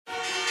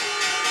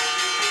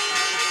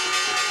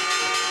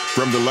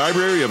From the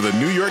library of the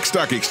New York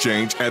Stock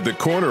Exchange at the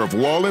corner of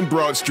Wall and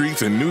Broad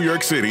Streets in New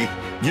York City,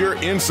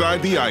 you're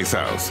inside the Ice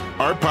House,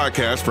 our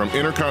podcast from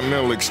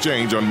Intercontinental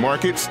Exchange on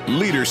markets,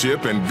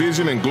 leadership, and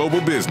vision in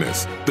global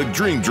business. The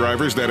dream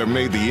drivers that have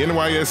made the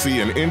NYSE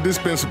an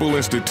indispensable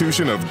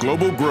institution of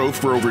global growth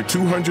for over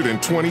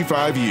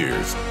 225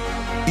 years.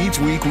 Each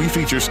week, we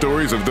feature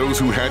stories of those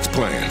who hatch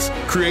plans,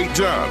 create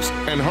jobs,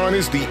 and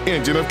harness the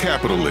engine of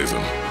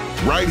capitalism.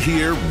 Right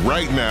here,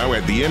 right now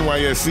at the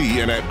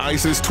NYSE and at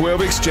ICE's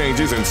 12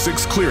 exchanges and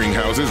 6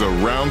 clearinghouses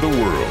around the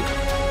world.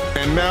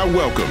 And now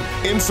welcome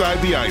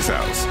inside the Ice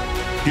House.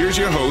 Here's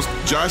your host,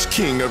 Josh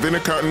King of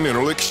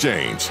Intercontinental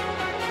Exchange.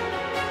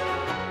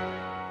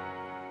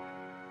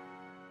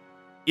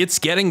 It's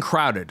getting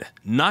crowded,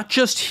 not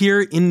just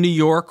here in New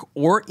York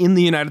or in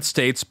the United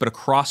States, but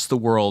across the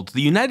world.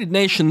 The United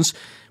Nations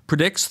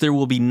predicts there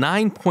will be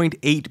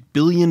 9.8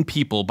 billion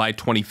people by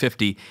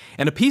 2050,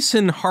 and a piece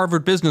in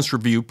Harvard Business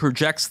Review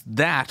projects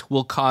that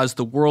will cause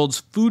the world's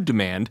food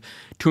demand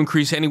to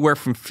increase anywhere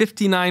from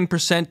 59%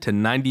 to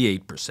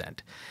 98%.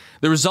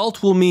 The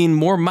result will mean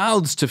more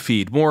mouths to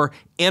feed, more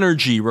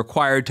energy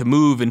required to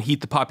move and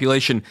heat the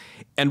population,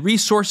 and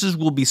resources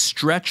will be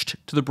stretched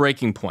to the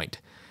breaking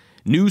point.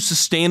 New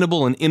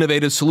sustainable and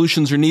innovative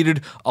solutions are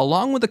needed,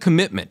 along with a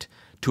commitment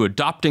to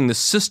adopting the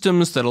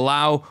systems that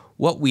allow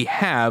what we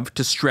have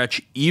to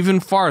stretch even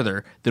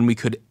farther than we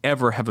could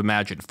ever have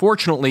imagined.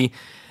 Fortunately,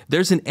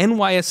 there's an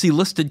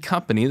NYSE-listed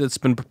company that's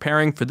been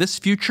preparing for this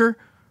future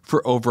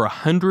for over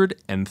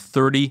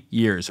 130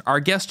 years. Our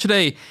guest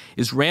today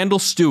is Randy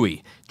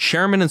Stuewe,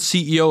 Chairman and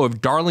CEO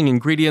of Darling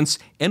Ingredients,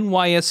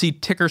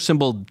 NYSE ticker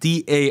symbol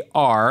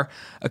DAR,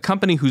 a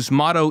company whose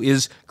motto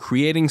is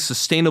creating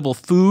sustainable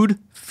food,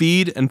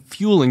 feed, and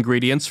fuel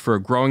ingredients for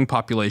a growing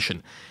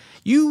population.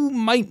 You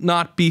might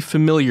not be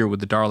familiar with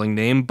the Darling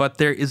name, but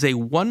there is a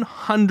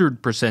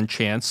 100%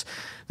 chance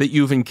that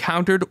you've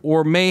encountered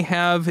or may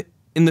have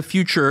in the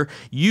future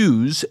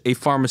use a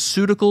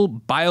pharmaceutical,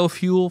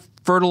 biofuel,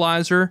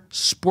 fertilizer,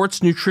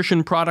 sports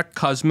nutrition product,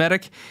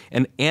 cosmetic,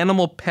 and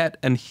animal, pet,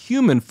 and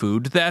human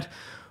food that,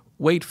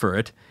 wait for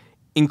it,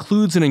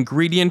 includes an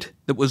ingredient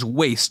that was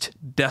waste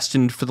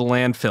destined for the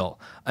landfill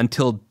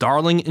until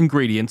Darling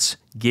Ingredients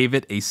gave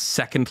it a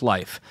second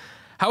life.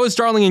 How is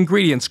Darling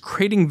Ingredients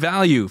creating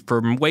value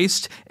from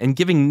waste and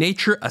giving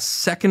nature a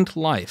second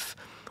life?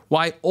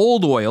 Why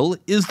old oil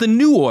is the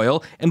new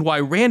oil, and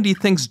why Randy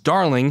thinks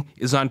Darling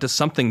is onto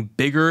something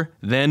bigger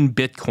than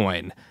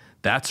Bitcoin.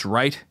 That's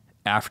right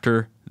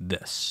after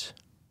this.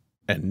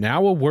 And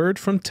now a word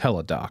from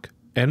Teladoc,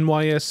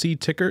 NYSE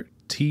ticker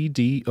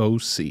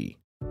TDOC.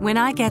 When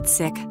I get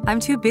sick,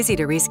 I'm too busy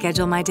to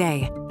reschedule my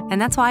day.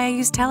 And that's why I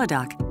use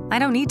Teladoc. I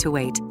don't need to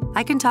wait.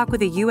 I can talk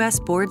with a U.S.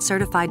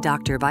 board-certified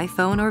doctor by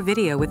phone or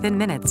video within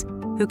minutes,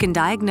 who can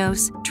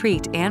diagnose,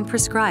 treat, and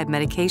prescribe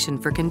medication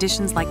for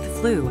conditions like the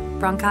flu,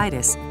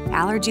 bronchitis,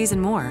 allergies,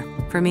 and more.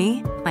 For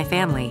me, my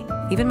family,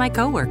 even my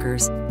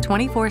coworkers,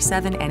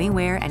 24/7,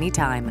 anywhere,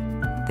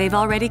 anytime. They've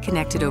already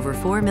connected over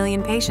 4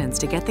 million patients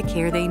to get the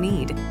care they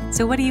need.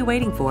 So what are you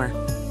waiting for?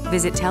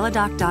 Visit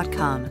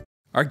Teladoc.com.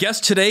 Our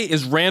guest today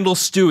is Randy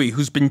Stuewe,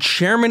 who's been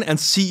chairman and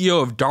CEO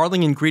of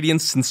Darling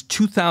Ingredients since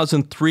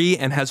 2003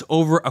 and has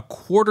over a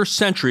quarter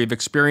century of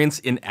experience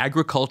in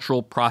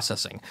agricultural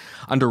processing.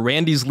 Under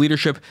Randy's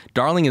leadership,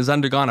 Darling has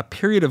undergone a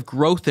period of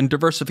growth and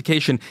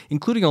diversification,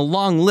 including a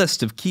long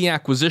list of key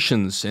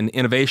acquisitions and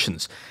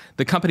innovations.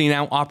 The company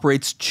now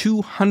operates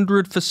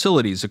 200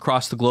 facilities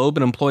across the globe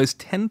and employs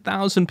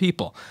 10,000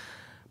 people.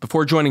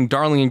 Before joining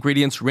Darling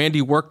Ingredients,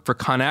 Randy worked for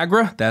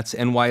ConAgra, that's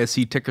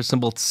NYSE ticker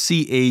symbol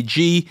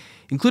CAG,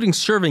 including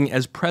serving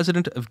as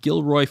president of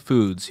Gilroy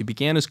Foods. He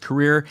began his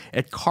career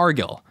at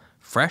Cargill,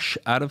 fresh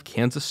out of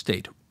Kansas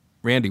State.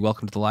 Randy,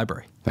 welcome to the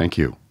library. Thank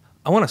you.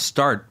 I want to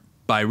start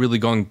by really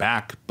going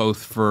back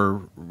both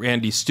for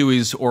Randy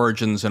Stuewe's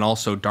origins and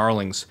also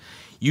Darling's.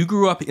 You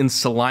grew up in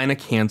Salina,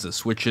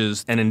 Kansas, which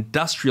is an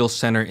industrial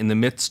center in the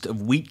midst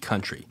of wheat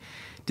country.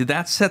 Did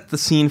that set the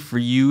scene for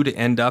you to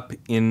end up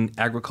in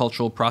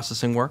agricultural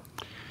processing work?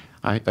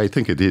 I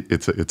think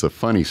it's a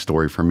funny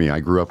story for me. I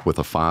grew up with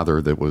a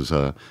father that was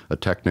a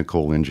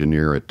technical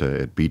engineer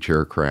at Beach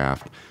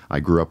Aircraft.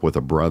 I grew up with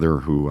a brother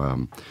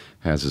who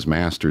has his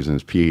master's and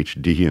his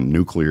PhD in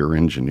nuclear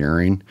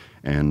engineering,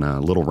 and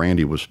little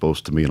Randy was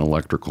supposed to be an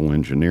electrical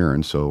engineer,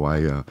 and so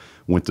I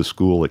went to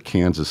school at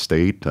Kansas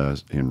State,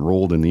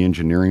 enrolled in the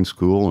engineering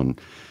school, and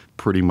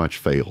pretty much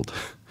failed.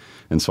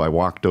 And so I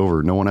walked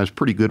over, knowing I was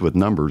pretty good with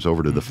numbers,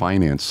 over to the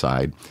finance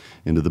side,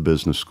 into the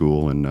business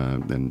school,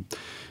 and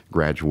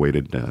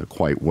graduated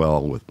quite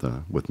well with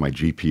my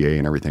GPA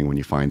and everything when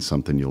you find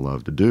something you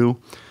love to do.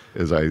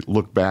 As I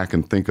look back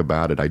and think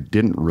about it, I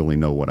didn't really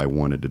know what I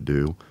wanted to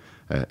do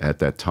at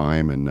that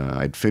time, and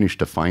I'd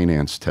finished a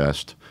finance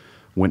test,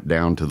 went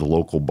down to the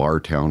local bar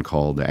town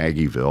called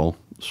Aggieville,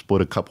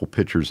 split a couple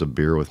pitchers of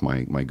beer with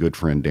my good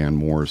friend Dan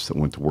Morris that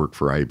went to work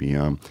for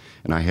IBM,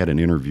 and I had an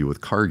interview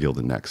with Cargill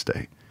the next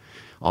day.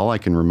 All I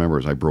can remember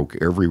is I broke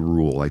every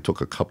rule. I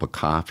took a cup of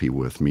coffee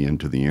with me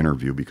into the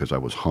interview because I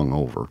was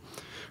hungover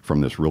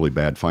from this really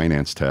bad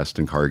finance test,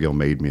 and Cargill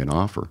made me an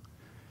offer.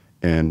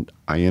 And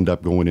I end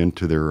up going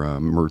into their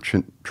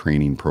merchant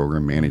training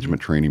program,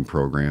 management training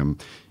program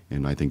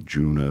in, I think,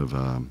 June of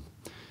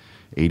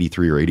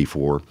 83 or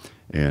 84,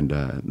 and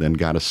then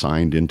got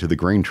assigned into the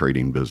grain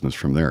trading business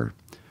from there.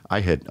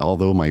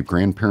 Although my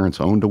grandparents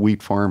owned a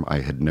wheat farm,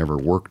 I had never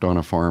worked on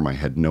a farm. I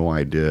had no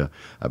idea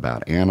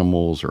about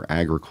animals or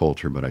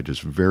agriculture, but I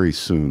just very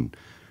soon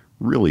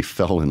really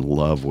fell in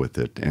love with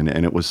it. And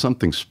it was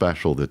something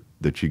special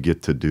that you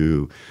get to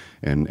do.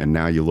 And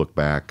now you look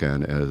back,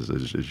 and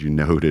as you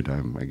noted,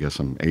 I guess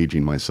I'm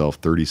aging myself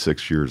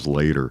 36 years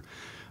later,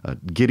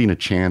 getting a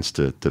chance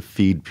to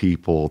feed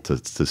people,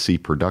 to see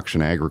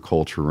production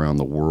agriculture around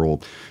the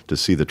world, to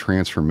see the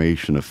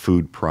transformation of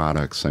food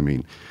products. I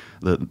mean,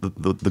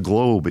 the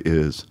globe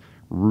is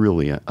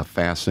really a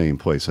fascinating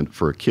place. And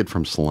for a kid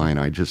from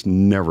Salina, I just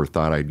never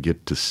thought I'd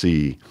get to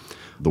see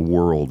the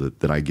world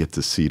that I get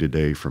to see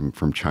today,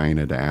 from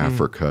China to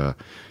Africa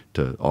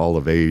to all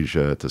of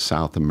Asia to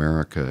South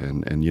America.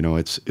 And you know,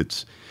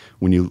 it's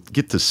when you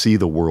get to see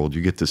the world,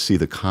 you get to see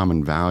the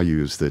common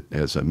values that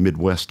as a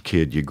Midwest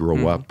kid you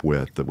grow up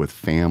with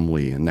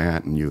family and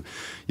that, and you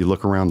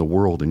look around the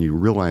world and you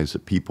realize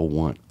that people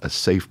want a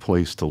safe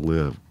place to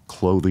live,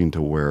 clothing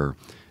to wear,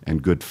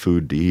 and good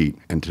food to eat.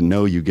 And to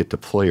know you get to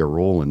play a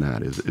role in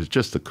that is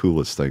just the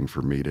coolest thing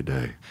for me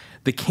today.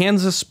 The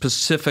Kansas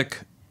Pacific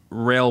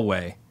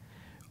Railway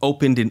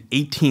opened in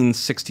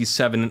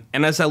 1867,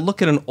 and as I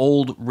look at an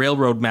old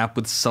railroad map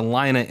with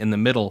Salina in the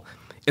middle,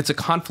 it's a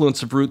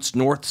confluence of routes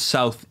north,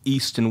 south,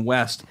 east, and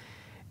west.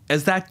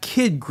 As that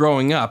kid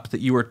growing up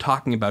that you were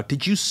talking about,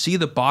 did you see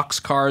the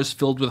boxcars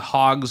filled with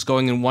hogs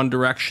going in one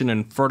direction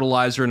and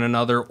fertilizer in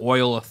another,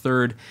 oil a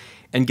third,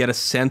 and get a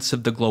sense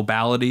of the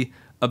globality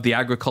of the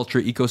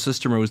agriculture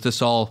ecosystem, or was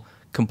this all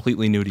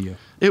completely new to you?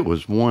 It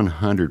was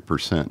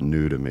 100%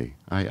 new to me.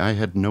 I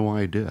had no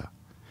idea.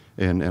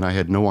 And I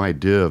had no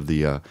idea of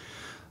the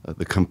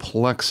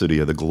complexity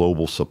of the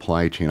global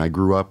supply chain. I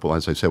grew up,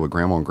 as I said, with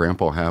Grandma and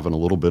Grandpa having a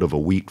little bit of a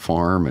wheat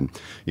farm, and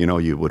you know,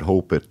 you would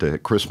hope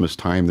at Christmas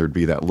time there'd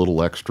be that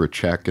little extra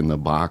check in the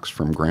box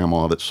from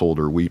Grandma that sold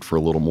her wheat for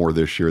a little more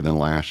this year than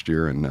last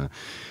year,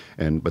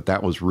 but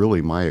that was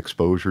really my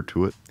exposure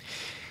to it.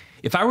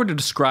 If I were to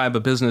describe a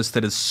business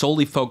that is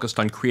solely focused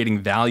on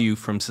creating value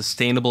from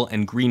sustainable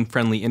and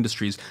green-friendly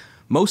industries,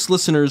 most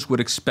listeners would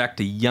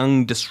expect a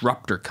young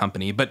disruptor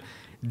company, but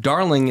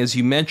Darling, as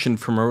you mentioned,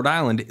 from Rhode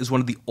Island, is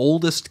one of the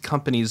oldest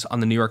companies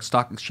on the New York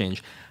Stock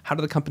Exchange. How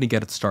did the company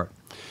get its start?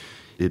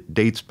 It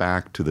dates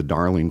back to the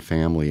Darling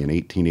family in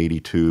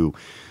 1882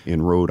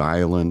 in Rhode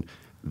Island.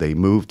 They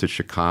moved to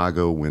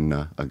Chicago when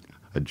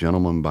a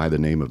gentleman by the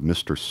name of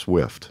Mr.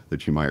 Swift,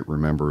 that you might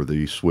remember,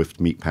 the Swift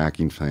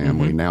meatpacking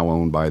family, now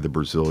owned by the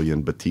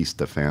Brazilian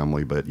Batista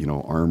family, but, you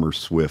know, Armour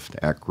Swift,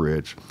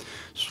 Eckridge,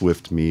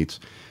 Swift Meats.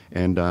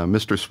 And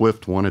Mr.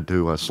 Swift wanted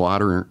to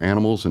slaughter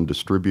animals and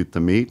distribute the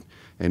meat,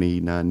 and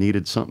he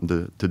needed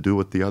something to do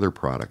with the other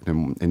product.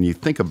 And you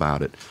think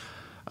about it,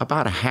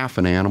 about a half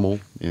an animal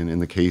in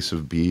the case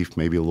of beef,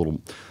 maybe a little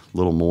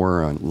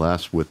more or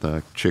less with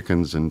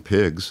chickens and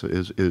pigs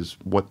is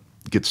what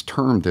gets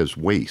termed as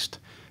waste.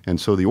 And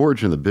so the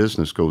origin of the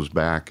business goes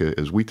back,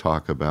 as we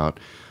talk about,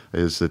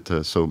 is that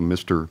so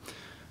Mr.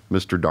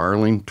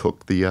 Darling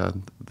took the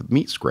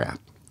meat scrap,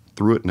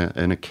 threw it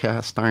in a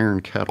cast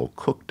iron kettle,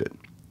 cooked it.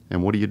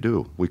 And what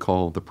do? We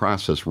call the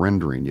process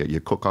rendering. You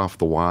cook off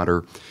the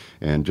water,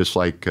 and just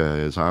like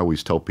as I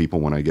always tell people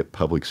when I get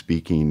public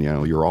speaking, you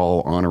know, you're all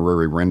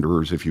honorary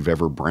renderers if you've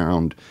ever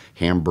browned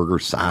hamburger,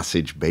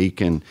 sausage,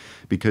 bacon,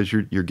 because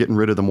you're getting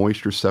rid of the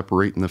moisture,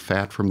 separating the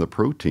fat from the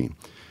protein.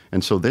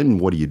 And so then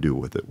what do you do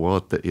with it?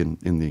 Well, in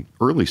the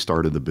early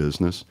start of the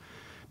business,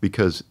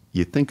 because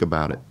you think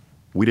about it,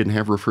 we didn't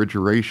have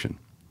refrigeration.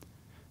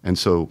 And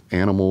so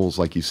animals,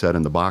 like you said,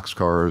 in the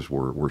boxcars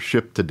were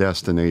shipped to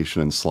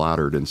destination and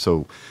slaughtered. And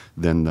so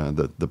then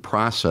the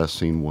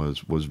processing was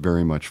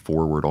very much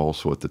forward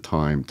also at the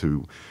time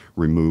to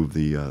remove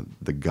the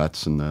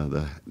guts and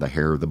the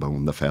hair, the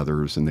bone, the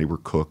feathers, and they were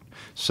cooked,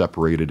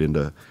 separated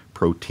into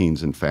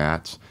proteins and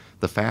fats.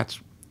 The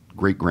fats,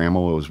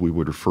 great-grandma, as we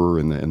would refer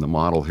in the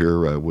model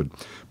here, would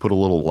put a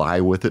little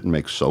lye with it and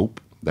make soap.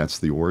 That's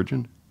the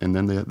origin. And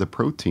then the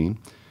protein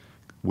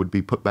would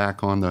be put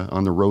back on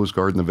the rose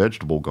garden, the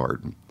vegetable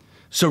garden.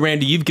 So,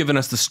 Randy, you've given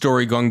us the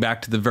story going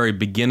back to the very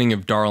beginning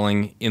of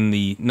Darling in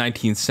the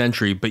 19th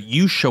century, but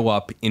you show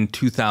up in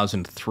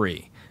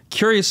 2003.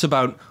 Curious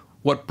about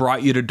what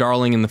brought you to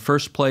Darling in the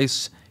first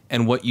place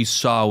and what you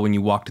saw when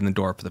you walked in the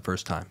door for the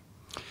first time.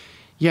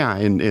 Yeah,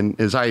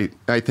 and as I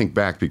think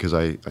back, because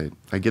I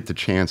get the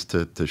chance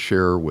to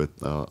share with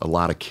a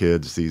lot of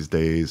kids these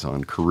days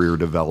on career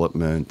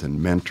development and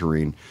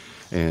mentoring.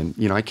 And,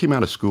 you know, I came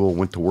out of school,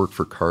 went to work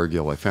for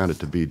Cargill. I found it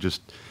to be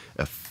just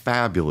a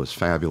fabulous,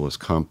 fabulous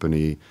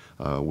company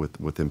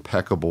with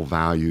impeccable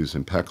values,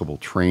 impeccable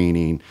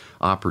training,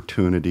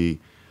 opportunity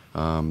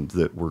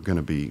that were going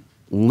to be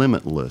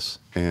limitless.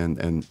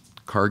 And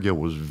Cargill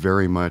was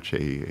very much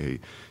a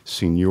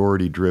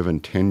seniority-driven,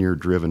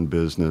 tenure-driven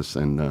business.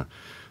 And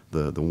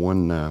the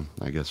one,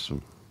 I guess,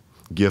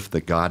 gift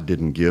that God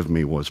didn't give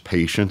me was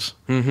patience.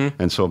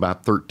 And so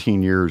about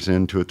 13 years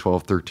into it,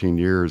 12, 13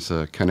 years,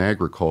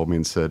 ConAgra called me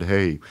and said,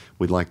 hey,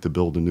 we'd like to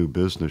build a new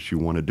business. You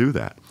want to do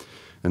that?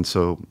 And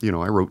so,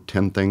 I wrote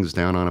 10 things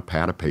down on a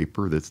pad of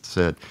paper that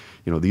said,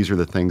 these are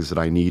the things that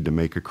I need to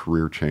make a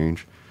career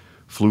change.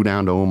 Flew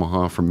down to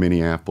Omaha from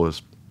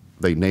Minneapolis.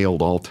 They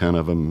nailed all 10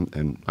 of them,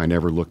 and I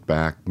never looked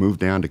back. Moved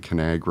down to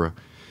ConAgra,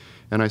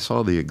 and I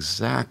saw the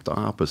exact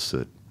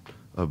opposite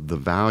of the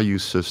value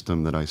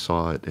system that I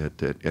saw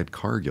at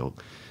Cargill.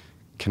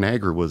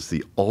 ConAgra was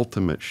the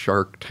ultimate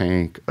Shark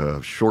Tank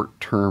of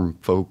short-term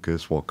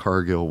focus, while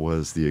Cargill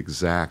was the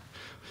exact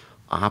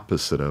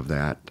opposite of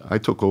that. I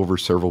took over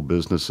several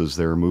businesses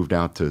there, moved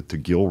out to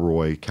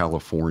Gilroy,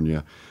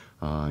 California,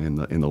 in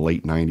the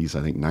late 90s,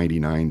 I think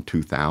 99,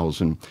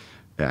 2000,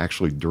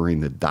 actually during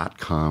the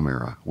dot-com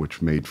era,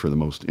 which made for the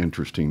most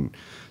interesting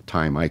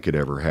time I could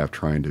ever have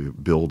trying to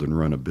build and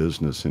run a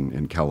business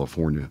in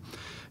California.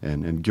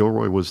 And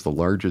Gilroy was the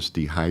largest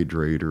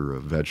dehydrator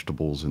of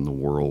vegetables in the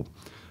world,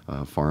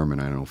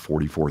 farming,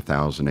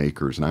 44,000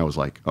 acres. And I was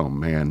like, oh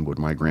man, would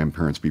my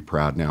grandparents be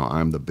proud now?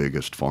 I'm the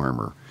biggest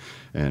farmer.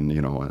 And,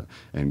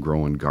 and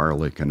growing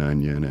garlic and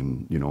onion.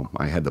 And,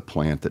 I had the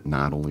plant that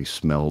not only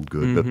smelled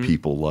good, but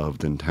people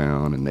loved in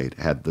town. And they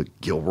had the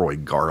Gilroy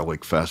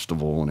Garlic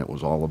Festival, and it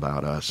was all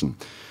about us. And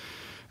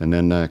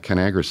then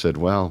ConAgra said,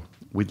 well,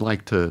 we'd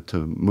like to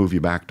move you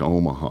back to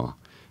Omaha.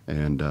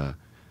 And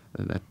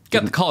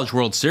got the College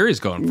World Series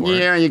going for it.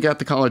 Yeah, you got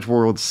the College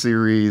World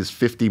Series,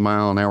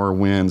 50-mile-an-hour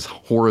winds,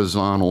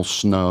 horizontal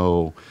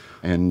snow,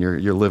 and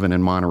you're living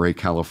in Monterey,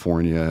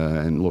 California,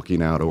 and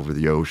looking out over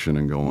the ocean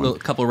and going. A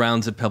couple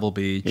rounds at Pebble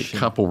Beach. A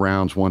couple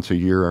rounds once a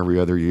year, every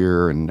other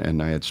year,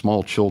 and I had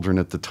small children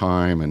at the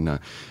time, and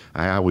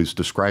I always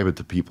describe it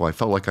to people. I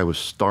felt like I was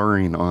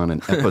starring on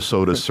an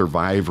episode of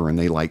Survivor, and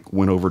they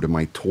went over to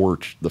my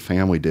torch, the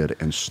family did,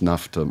 and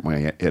snuffed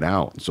it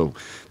out. So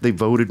they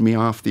voted me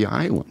off the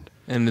island.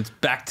 And it's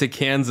back to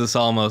Kansas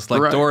almost,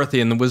 like Right. Dorothy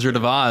in The Wizard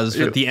of Oz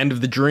at the end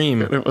of the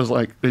dream. It was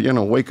like,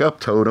 wake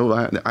up, Toto.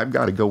 I've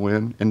got to go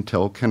in and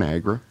tell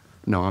ConAgra,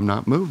 no, I'm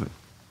not moving.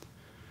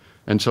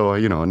 And so,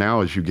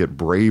 now as you get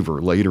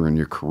braver later in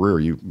your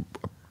career, you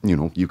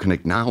can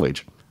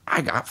acknowledge,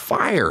 I got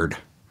fired.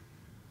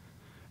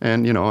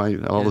 And,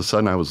 all of a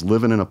sudden I was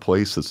living in a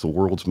place that's the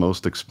world's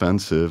most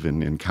expensive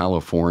in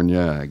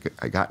California.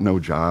 I got no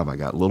job. I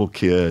got little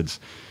kids.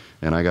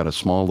 And I got a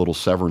small little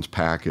severance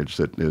package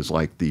that is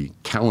like the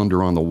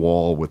calendar on the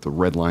wall with the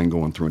red line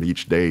going through it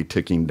each day,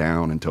 ticking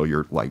down until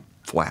you're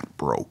flat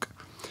broke.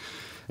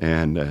 So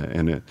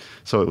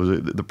it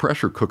was the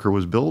pressure cooker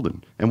was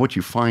building. And what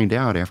you find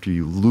out after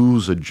you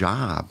lose a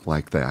job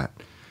like that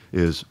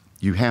is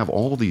you have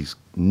all these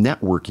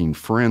networking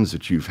friends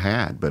that you've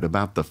had, but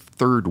about the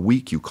third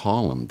week you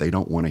call them, they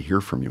don't want to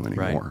hear from you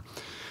anymore.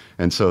 Right.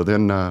 And so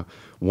then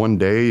one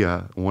day,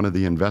 one of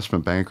the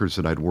investment bankers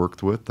that I'd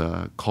worked with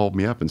called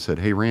me up and said,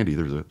 hey, Randy,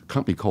 there's a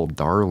company called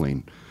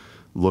Darling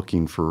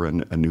looking for a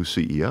new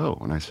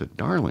CEO. And I said,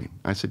 Darling?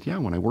 I said, yeah,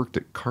 when I worked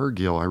at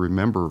Cargill, I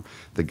remember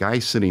the guy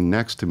sitting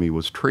next to me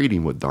was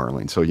trading with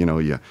Darling. So,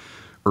 you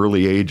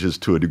early ages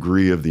to a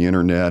degree of the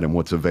internet and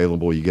what's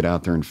available, you get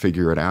out there and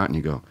figure it out, and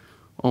you go,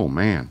 oh,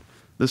 man,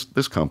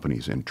 this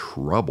company's in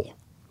trouble.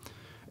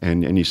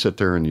 And you sit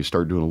there and you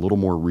start doing a little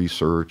more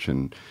research,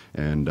 and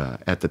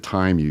at the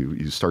time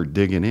you start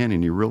digging in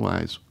and you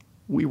realize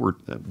we were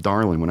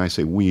Darling. When I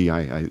say we,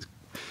 I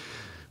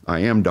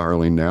am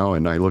Darling now,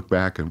 and I look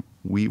back and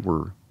we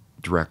were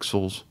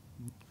Drexel's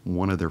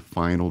one of their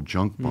final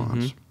junk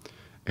bonds.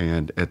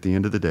 And at the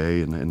end of the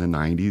day, in the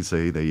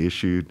 90s, they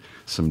issued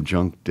some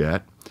junk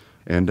debt.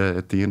 And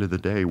at the end of the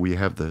day, we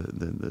have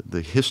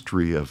the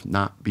history of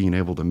not being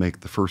able to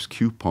make the first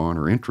coupon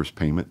or interest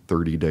payment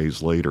 30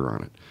 days later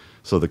on it.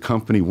 So the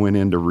company went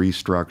into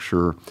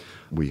restructure.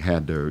 We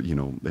had to,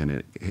 and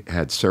it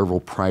had several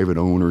private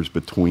owners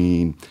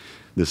between.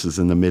 This is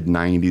in the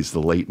mid-'90s,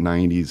 the late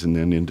 '90s, and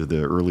then into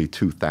the early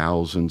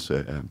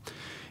 2000s.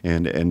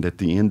 And at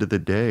the end of the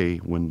day,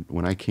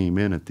 when I came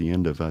in at the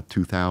end of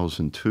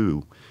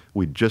 2002,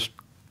 we just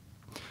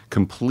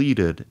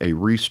completed a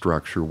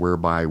restructure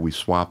whereby we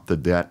swapped the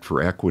debt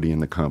for equity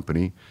in the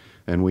company,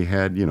 and we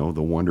had, the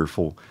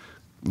wonderful,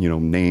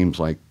 names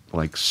like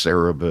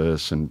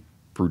Cerebus and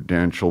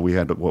Prudential. We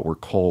had what were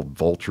called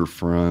vulture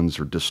funds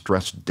or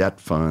distressed debt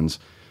funds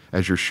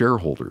as your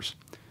shareholders.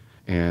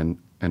 And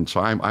so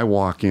I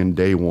walk in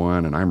day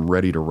one, and I'm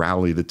ready to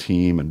rally the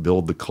team and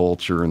build the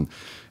culture,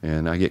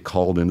 and I get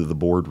called into the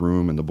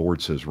boardroom, and the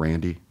board says,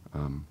 Randy,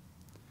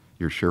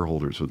 your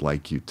shareholders would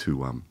like you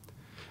to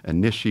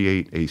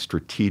initiate a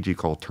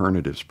strategic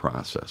alternatives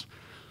process.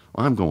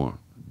 Well, I'm going,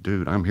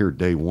 dude, I'm here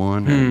day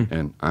one,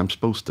 and I'm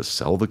supposed to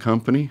sell the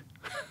company?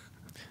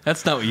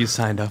 That's not what you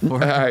signed up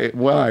for.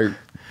 I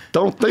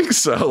don't think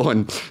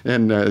so.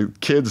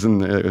 And kids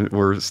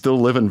were still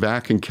living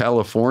back in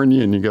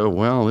California, and you go,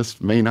 well,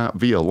 this may not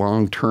be a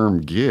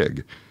long-term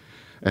gig.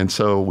 And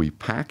so we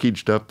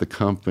packaged up the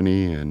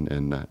company,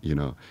 and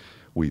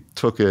we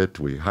took it.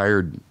 We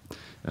hired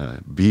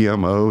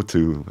BMO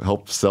to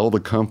help sell the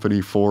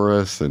company for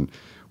us, and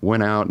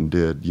went out and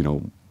did,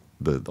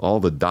 all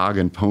the dog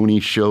and pony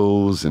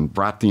shows and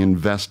brought the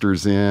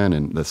investors in,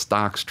 and the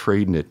stock's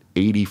trading at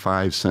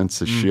 85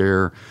 cents a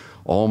share.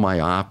 All my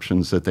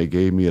options that they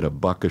gave me at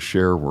 $1 a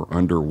share were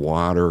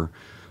underwater.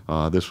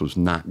 This was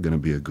not going to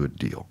be a good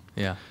deal.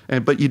 Yeah.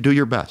 But you do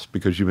your best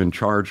because you've been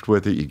charged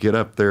with it. You get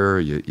up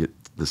there,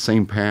 the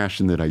same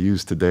passion that I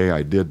use today,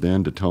 I did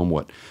then to tell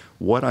them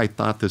what I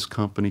thought this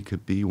company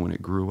could be when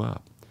it grew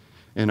up.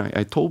 And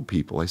I told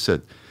people, I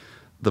said,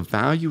 the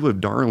value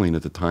of Darling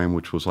at the time,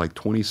 which was like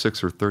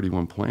 26 or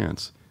 31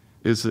 plants,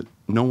 is that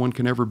no one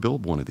can ever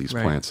build one of these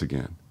plants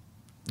again.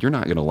 You're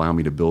not going to allow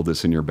me to build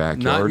this in your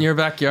backyard. Not in your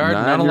backyard.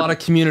 Not a lot of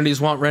communities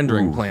want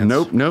rendering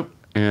plants. Nope.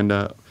 And,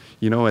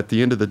 at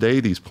the end of the day,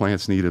 these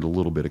plants needed a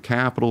little bit of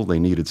capital. They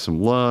needed some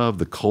love.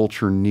 The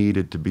culture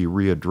needed to be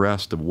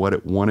readdressed of what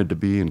it wanted to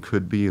be and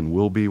could be and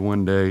will be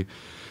one day.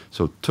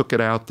 So took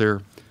it out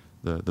there.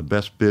 The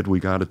best bid we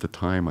got at the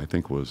time, I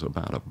think, was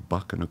about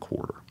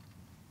 $1.25.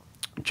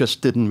 It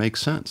just didn't make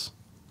sense.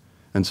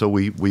 And so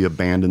we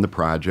abandoned the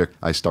project.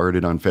 I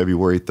started on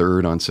February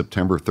 3rd. On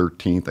September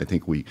 13th, I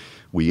think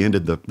we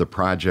ended the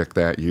project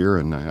that year,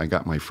 and I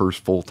got my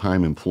first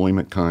full-time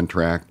employment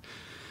contract.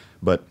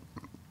 But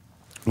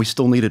we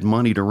still needed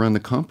money to run the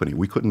company.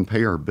 We couldn't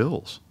pay our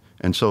bills.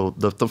 And so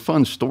the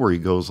fun story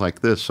goes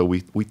like this. So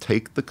we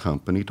take the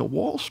company to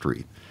Wall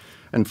Street.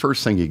 And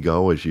first thing you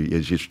go is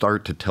you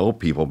start to tell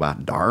people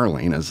about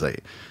Darling as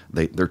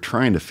they're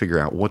trying to figure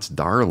out what's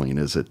Darling.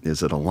 Is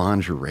it a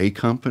lingerie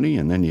company?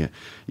 And then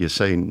you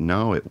say,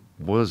 no, it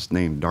was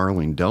named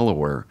Darling,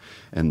 Delaware.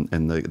 And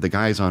the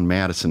guys on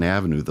Madison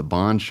Avenue, the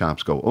bond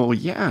shops go, oh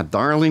yeah,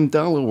 Darling,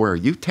 Delaware.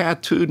 You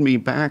tattooed me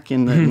back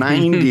in the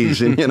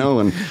 90s.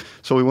 And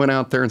so we went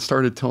out there and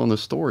started telling the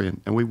story,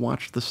 and we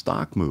watched the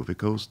stock move. It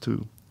goes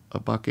to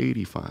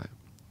 $1.85.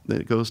 Then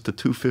it goes to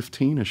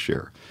 $2.15 a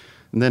share.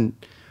 And then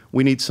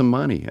we need some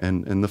money,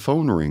 and the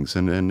phone rings,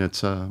 and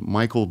it's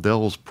Michael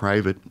Dell's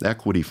private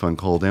equity fund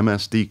called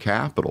MSD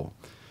Capital.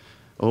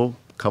 Oh,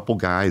 a couple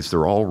guys,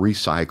 they're all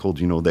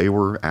recycled. They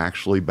were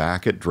actually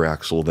back at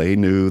Drexel. They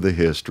knew the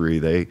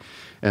history.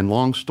 And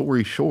long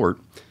story short,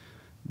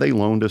 they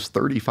loaned us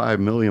 $35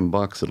 million at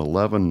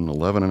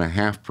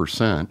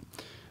 11.5%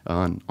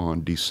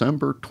 on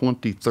December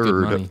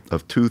 23rd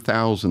of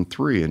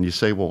 2003. And you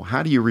say, well,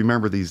 how do you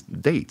remember these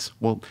dates?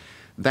 Well,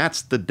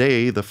 that's the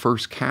day the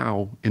first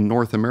cow in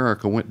North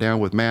America went down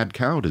with mad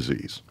cow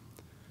disease.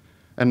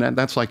 And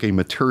that's like a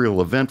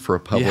material event for a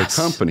public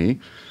company.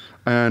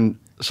 And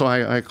so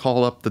I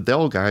call up the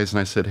Dell guys and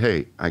I said,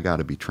 hey, I got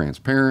to be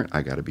transparent.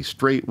 I got to be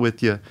straight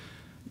with you.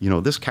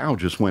 This cow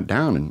just went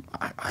down, and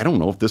I don't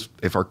know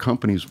if our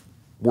company's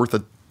worth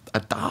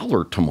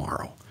 $1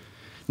 tomorrow.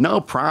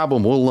 No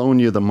problem. We'll loan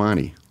you the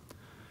money.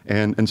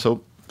 And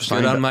so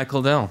good on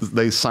Michael Dell.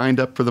 They signed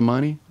up for the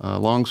money.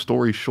 Long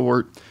story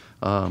short,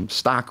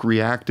 stock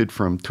reacted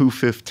from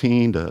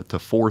 $2.15 to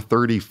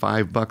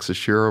 $4.35 a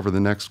share over the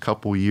next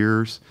couple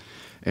years.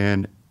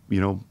 And,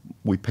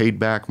 we paid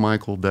back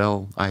Michael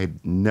Dell. I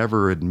had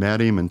never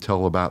met him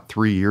until about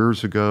 3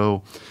 years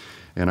ago.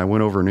 And I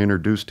went over and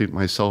introduced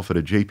myself at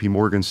a JP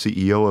Morgan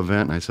CEO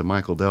event. And I said,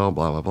 Michael Dell,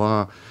 blah, blah,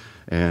 blah.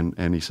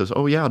 And he says,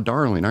 oh, yeah,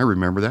 Darling, I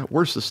remember that.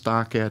 Where's the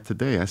stock at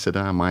today? I said,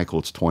 Michael,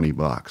 it's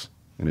 $20.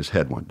 And his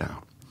head went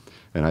down.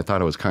 And I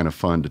thought it was kind of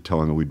fun to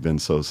tell him we'd been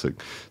so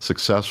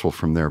successful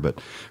from there.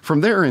 But from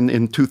there,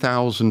 in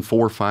 2004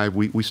 or 5,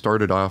 we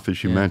started off,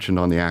 as you mentioned,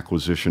 on the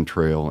acquisition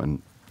trail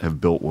and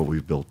have built what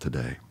we've built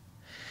today.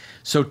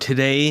 So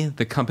today,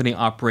 the company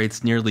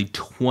operates nearly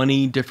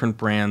 20 different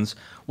brands.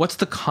 What's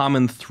the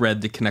common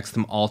thread that connects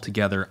them all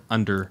together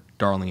under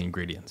Darling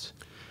Ingredients?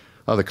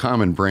 The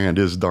common brand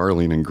is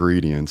Darling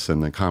Ingredients,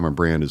 and the common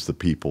brand is the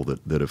people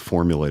that have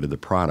formulated the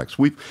products.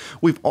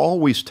 We've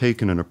always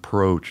taken an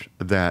approach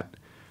that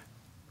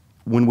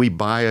when we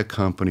buy a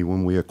company,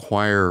 when we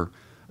acquire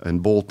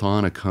and bolt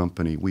on a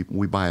company,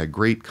 we buy a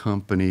great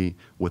company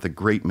with a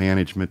great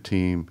management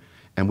team,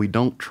 and we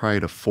don't try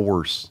to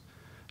force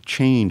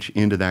change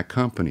into that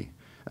company.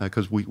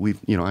 Because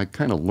I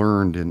kind of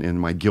learned in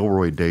my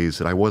Gilroy days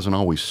that I wasn't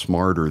always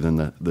smarter than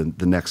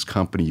the next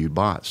company you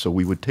bought. So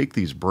we would take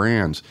these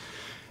brands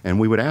and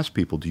we would ask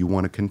people, do you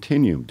want to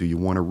continue? Do you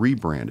want to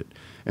rebrand it?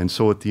 And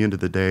so at the end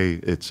of the day,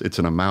 it's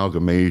an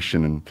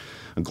amalgamation and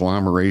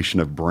agglomeration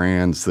of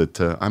brands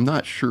that I'm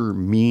not sure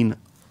mean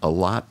a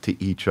lot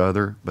to each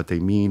other, but they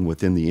mean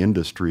within the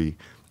industry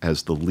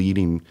as the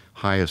leading,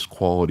 highest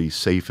quality,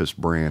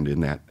 safest brand in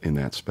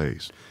that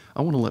space.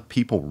 I want to let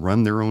people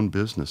run their own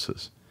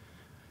businesses,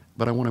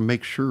 but I want to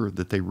make sure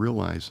that they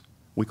realize,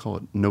 we call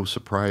it no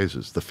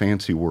surprises. The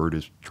fancy word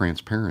is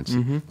transparency.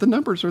 Mm-hmm. The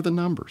numbers are the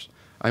numbers.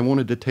 I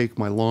wanted to take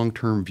my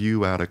long-term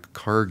view out of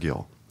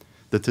Cargill,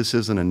 that this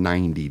isn't a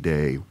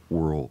 90-day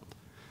world.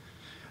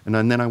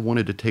 And then I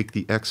wanted to take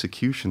the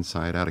execution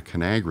side out of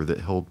Conagra that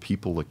held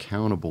people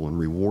accountable and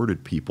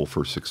rewarded people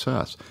for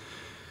success.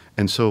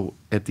 And so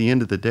at the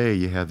end of the day,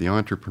 you have the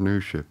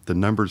entrepreneurship. The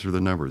numbers are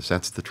the numbers.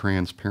 That's the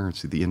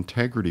transparency. The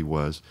integrity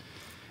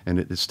and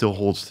it still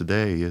holds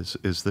today,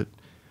 is that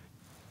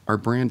our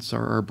brands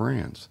are our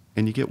brands.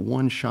 and you get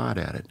one shot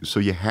at it. So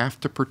you have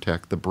to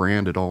protect the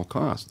brand at all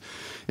costs.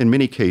 In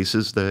many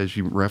cases, as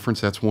you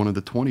referenced, that's one of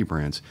the 20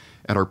 brands.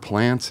 At our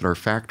plants, at our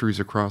factories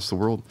across the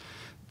world,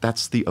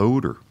 that's the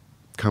odor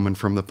coming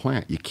from the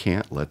plant. You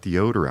can't let the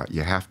odor out.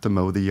 You have to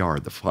mow the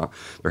yard.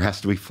 There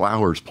has to be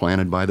flowers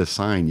planted by the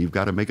sign. You've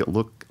got to make it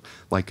look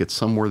like it's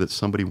somewhere that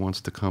somebody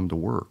wants to come to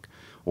work,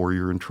 or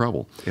you're in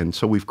trouble. And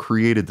so we've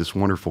created this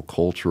wonderful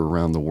culture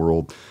around the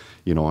world.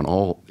 You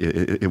know,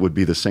 it would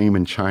be the same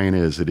in China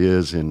as it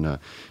is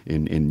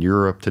in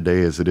Europe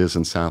today, as it is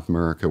in South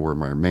America, where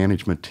my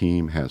management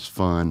team has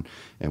fun,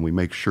 and we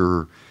make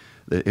sure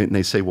that, and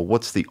they say, well,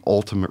 what's the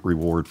ultimate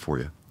reward for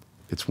you?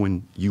 It's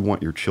when you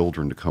want your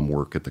children to come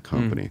work at the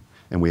company.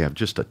 And we have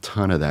just a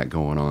ton of that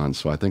going on.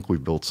 So I think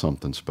we've built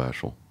something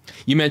special.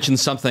 You mentioned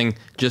something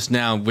just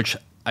now, which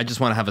I just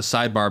want to have a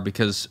sidebar,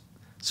 because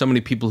so many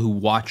people who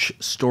watch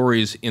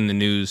stories in the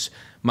news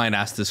might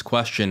ask this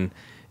question.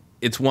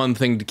 It's one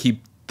thing to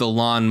keep the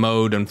lawn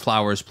mowed and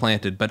flowers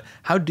planted, but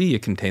how do you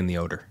contain the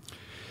odor?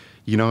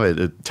 You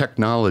know,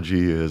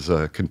 technology is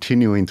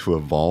continuing to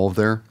evolve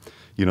there.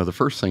 You know, the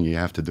first thing you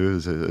have to do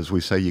is, as we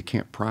say, you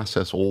can't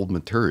process old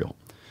material.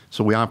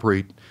 So we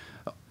operate,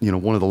 you know,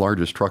 one of the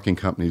largest trucking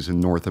companies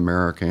in North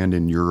America and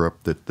in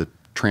Europe that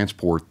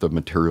transport the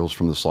materials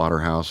from the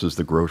slaughterhouses,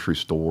 the grocery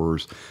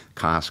stores,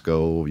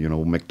 Costco, you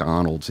know,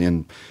 McDonald's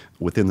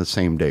within the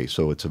same day.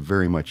 So it's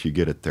very much you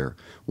get it there.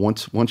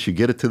 Once you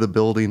get it to the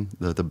building,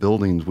 the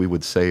buildings, we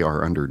would say,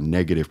 are under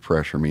negative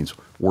pressure, means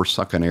we're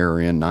sucking air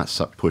in, not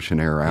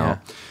pushing air out.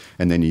 Yeah.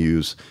 And then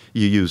you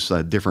use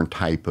a different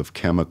type of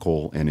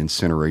chemical and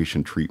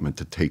incineration treatment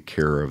to take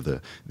care of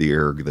the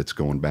air that's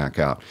going back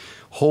out.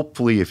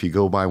 Hopefully, if you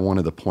go by one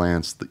of the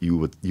plants, that you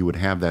would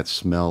have that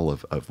smell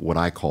of what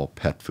I call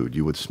pet food.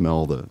 You would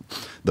smell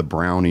the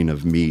browning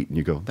of meat, and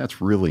you go,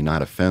 that's really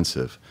not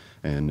offensive.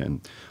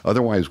 And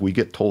otherwise, we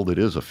get told it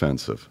is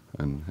offensive,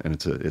 and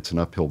it's an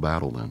uphill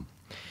battle then.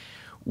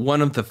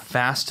 One of the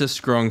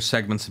fastest growing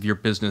segments of your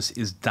business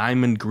is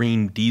Diamond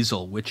Green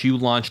Diesel, which you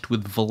launched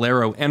with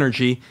Valero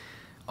Energy,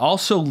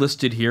 also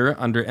listed here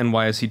under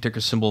NYSE ticker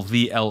symbol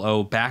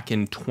VLO back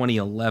in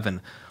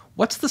 2011.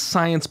 What's the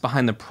science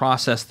behind the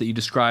process that you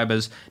describe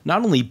as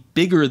not only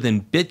bigger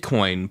than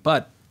Bitcoin,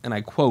 but, and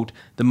I quote,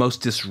 the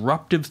most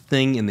disruptive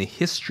thing in the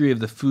history of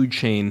the food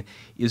chain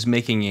is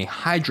making a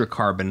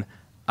hydrocarbon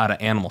out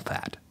of animal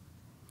fat?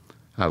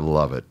 I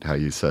love it, how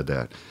you said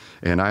that.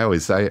 And I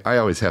always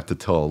have to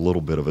tell a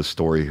little bit of a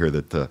story here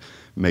that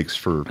makes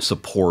for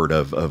support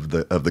of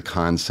the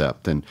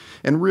concept. And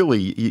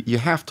really, you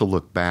have to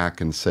look back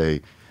and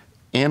say,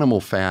 animal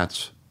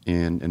fats,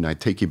 and I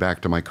take you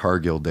back to my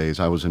Cargill days.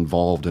 I was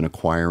involved in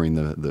acquiring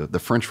the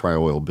French fry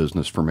oil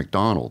business for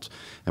McDonald's.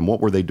 And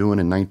what were they doing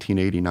in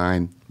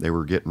 1989? They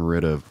were getting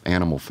rid of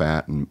animal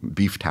fat and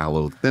beef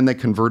tallow. Then they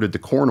converted to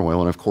corn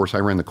oil. And of course, I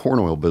ran the corn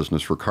oil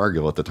business for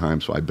Cargill at the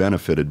time, so I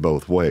benefited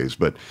both ways.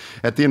 But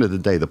at the end of the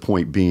day, the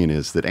point being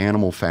is that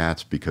animal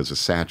fats, because of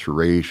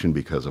saturation,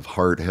 because of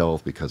heart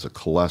health, because of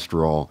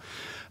cholesterol,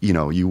 you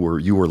know, you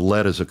were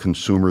led as a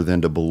consumer then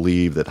to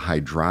believe that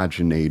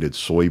hydrogenated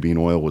soybean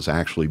oil was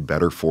actually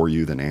better for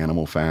you than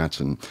animal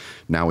fats, and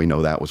now we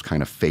know that was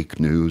kind of fake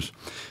news.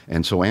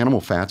 And so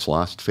animal fats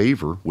lost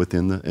favor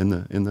within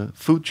the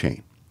food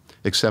chain,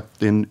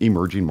 except in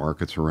emerging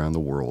markets around the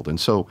world. And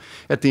so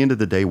at the end of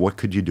the day, what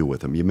could you do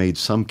with them? You made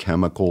some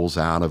chemicals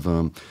out of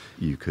them.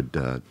 You could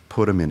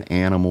put them in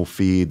animal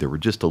feed. There were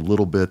just a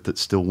little bit that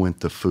still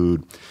went to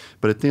food.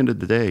 But at the end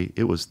of the day,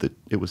 it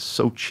was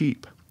so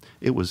cheap.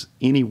 It was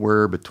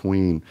anywhere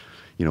between,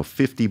 you know,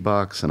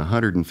 $50 and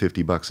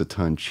 $150 a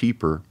ton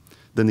cheaper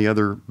than the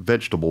other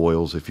vegetable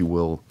oils, if you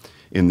will,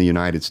 in the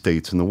United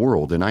States and the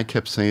world. And I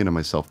kept saying to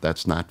myself,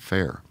 that's not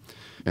fair.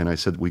 And I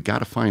said, we got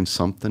to find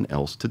something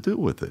else to do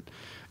with it.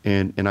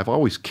 And I've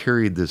always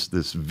carried this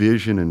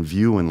vision and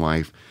view in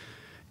life.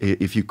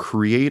 If you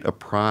create a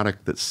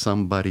product that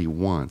somebody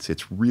wants,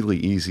 it's really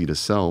easy to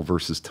sell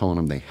versus telling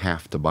them they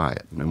have to buy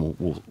it. And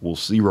we'll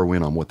zero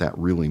in on what that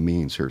really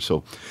means here.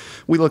 So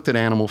we looked at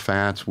animal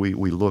fats. We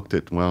looked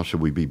at, well, should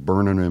we be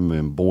burning them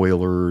in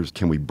boilers?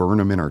 Can we burn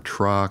them in our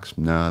trucks?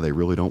 No, they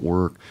really don't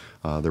work.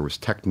 There was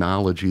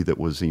technology that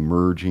was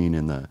emerging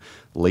in the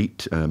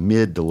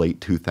mid to late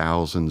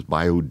 2000s,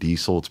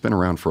 biodiesel. It's been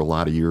around for a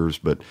lot of years,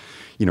 but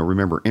you know,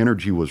 remember,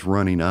 energy was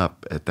running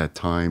up at that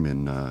time,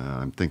 and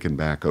I'm thinking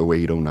back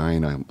 08,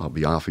 09, I'll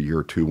be off a year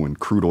or two, when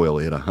crude oil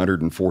hit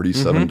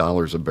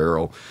 $147 a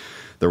barrel.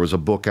 There was a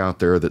book out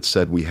there that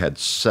said we had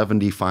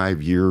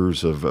 75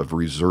 years of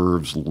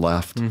reserves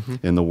left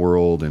in the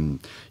world,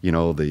 and you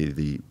know,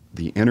 the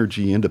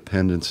Energy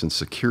Independence and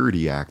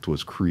Security Act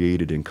was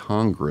created in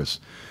Congress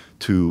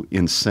to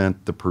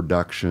incent the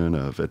production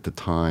of, at the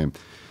time,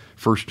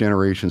 first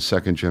generation,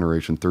 second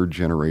generation, third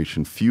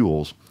generation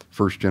fuels.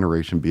 First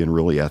generation being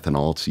really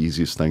ethanol. It's the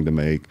easiest thing to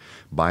make.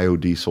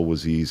 Biodiesel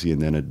was easy, and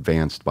then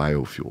advanced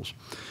biofuels.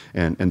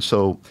 And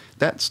so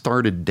that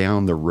started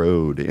down the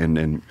road,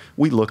 and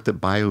we looked at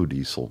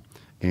biodiesel.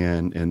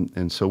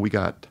 And so we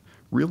got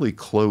really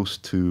close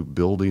to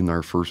building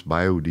our first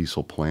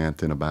biodiesel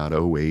plant in about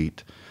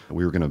 08.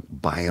 We were going to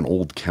buy an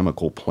old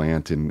chemical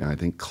plant in, I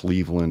think,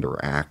 Cleveland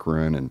or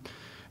Akron,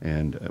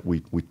 and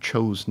we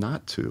chose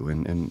not to.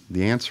 And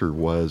the answer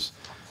was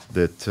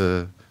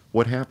that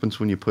what happens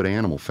when you put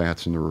animal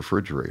fats in the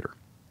refrigerator?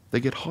 They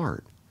get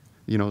hard.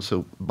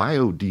 So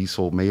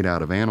biodiesel made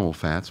out of animal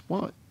fats,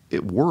 well,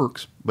 it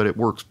works, but it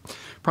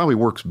probably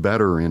works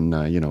better in,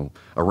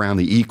 around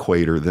the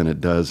equator than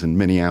it does in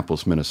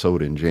Minneapolis,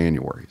 Minnesota in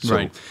January. So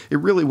right. It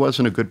really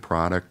wasn't a good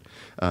product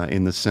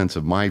in the sense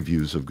of my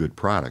views of good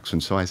products.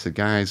 And so I said,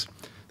 guys,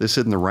 this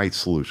isn't the right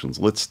solutions.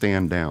 Let's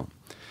stand down.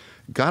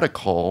 Got a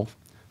call,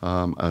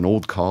 an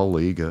old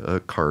colleague,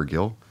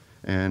 Cargill,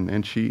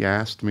 and she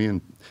asked me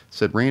and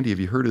said, Randy, have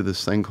you heard of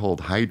this thing called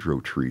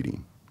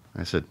hydro-treating?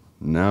 I said,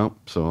 no.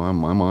 So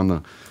I'm on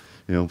the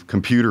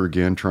computer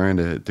again, trying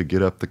to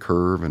get up the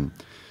curve,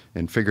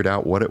 and figured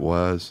out what it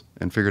was,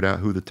 and figured out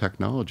who the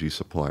technology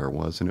supplier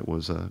was, and it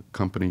was a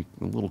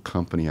little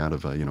company out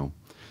of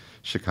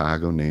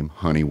Chicago named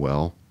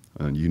Honeywell,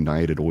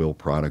 United Oil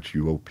Products,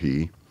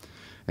 UOP,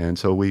 and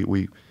so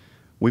we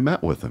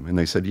met with them, and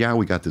they said, yeah,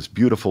 we got this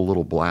beautiful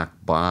little black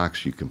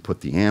box. You can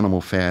put the animal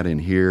fat in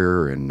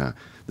here, and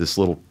this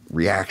little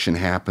reaction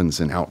happens,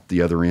 and out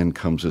the other end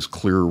comes this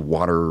clear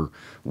water,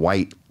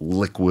 white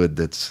liquid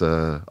that's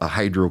a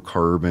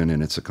hydrocarbon,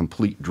 and it's a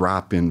complete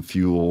drop-in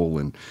fuel,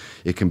 and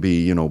it can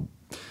be,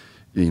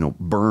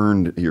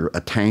 burned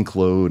a tank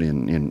load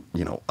in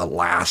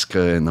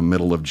Alaska in the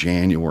middle of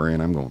January.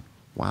 And I'm going,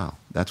 wow,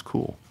 that's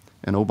cool.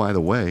 And oh, by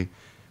the way,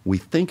 we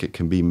think it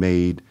can be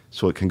made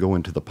so it can go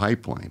into the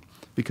pipeline,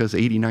 because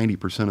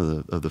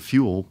 80-90% of the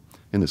fuel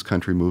in this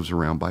country moves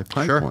around by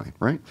pipeline, sure.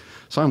 right?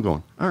 So I'm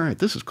going, all right,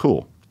 this is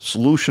cool.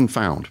 Solution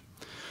found.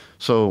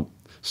 So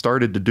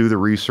started to do the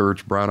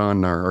research, brought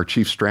on our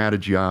chief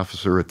strategy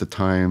officer at the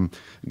time,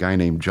 a guy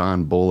named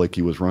John Bullock.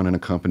 He was running a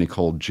company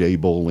called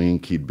J-Bull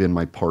Inc. He'd been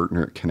my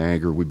partner at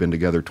Conagra. We've been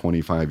together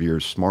 25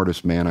 years,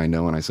 smartest man I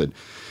know. And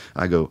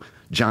I go,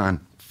 John,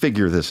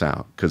 figure this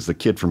out, because the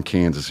kid from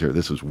Kansas here,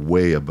 this is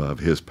way above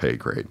his pay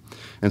grade.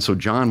 And so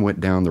John went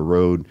down the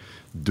road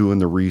doing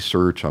the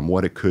research on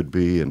what it could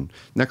be. And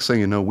next thing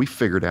you know, we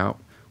figured out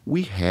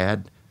we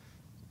had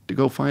to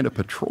go find a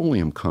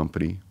petroleum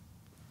company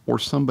or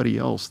somebody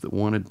else that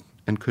wanted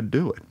and could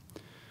do it.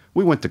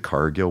 We went to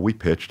Cargill. We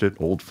pitched it.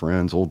 Old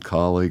friends, old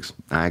colleagues.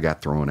 I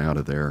got thrown out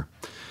of there.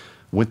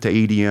 Went to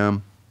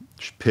ADM,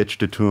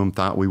 pitched it to them,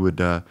 thought we would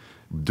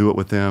do it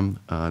with them.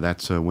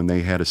 That's when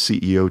they had a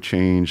CEO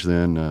change.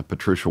 Then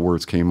Patricia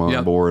Wirtz came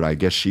on board. I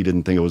guess she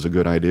didn't think it was a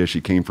good idea.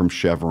 She came from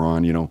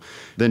Chevron,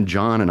 Then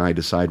John and I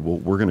decided, well,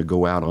 we're going to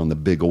go out on the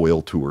big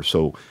oil tour.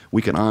 So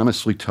we can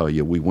honestly tell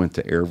you, we went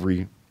to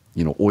every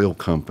oil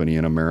company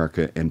in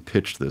America and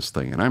pitched this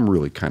thing. And I'm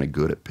really kind of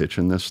good at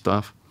pitching this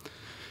stuff.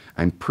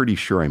 I'm pretty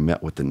sure I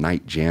met with the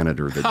night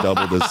janitor that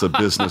doubled as the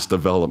business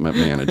development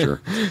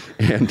manager.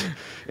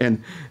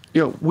 And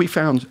we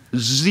found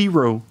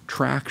zero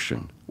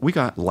traction. We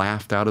got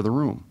laughed out of the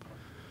room.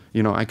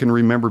 I can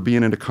remember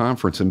being at a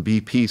conference and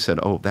BP said,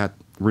 oh, that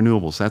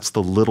renewables, that's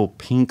the little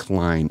pink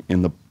line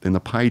in the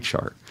pie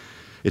chart.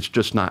 It's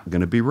just not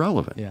going to be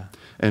relevant. Yeah.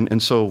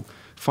 And so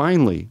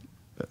finally,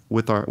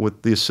 with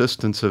the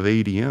assistance of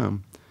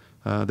ADM,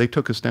 they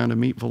took us down to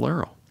meet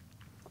Valero.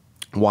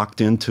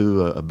 Walked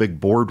into a big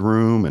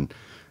boardroom,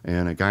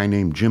 and a guy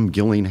named Jim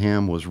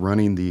Gillingham was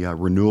running the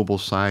renewable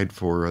side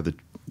for the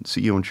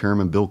CEO and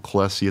chairman, Bill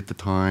Klesse, at the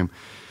time.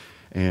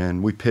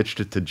 And we pitched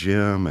it to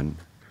Jim,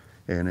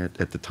 and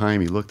at the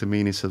time he looked at me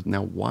and he said,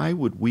 now why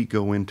would we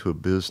go into a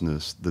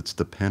business that's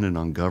dependent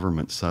on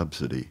government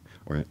subsidy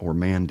or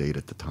mandate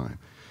at the time?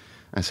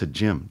 I said,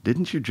 Jim,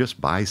 didn't you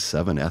just buy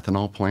 7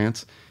 ethanol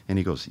plants? And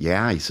he goes,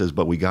 yeah. He says,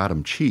 but we got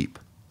them cheap.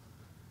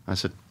 I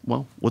said,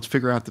 well, let's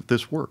figure out that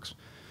this works.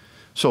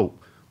 So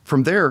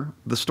from there,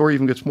 the story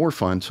even gets more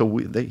fun. So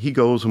he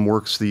goes and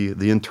works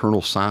the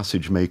internal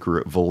sausage maker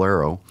at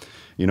Valero.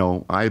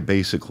 I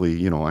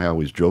basically, I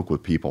always joke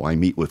with people, I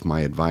meet with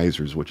my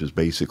advisors, which is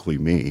basically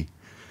me.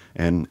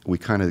 And we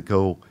kind of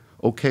go,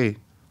 okay,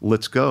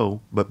 let's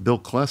go. But Bill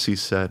Klesse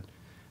said,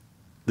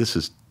 this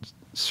is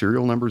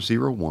serial number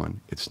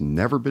 01. It's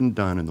never been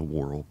done in the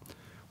world.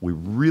 We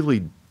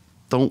really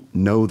don't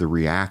know the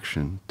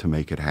reaction to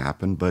make it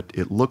happen, but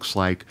it looks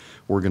like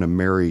we're going to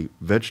marry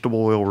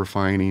vegetable oil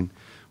refining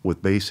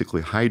with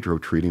basically hydro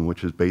treating,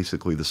 which is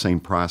basically the same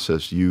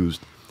process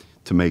used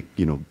to make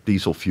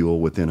diesel fuel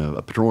within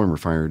a petroleum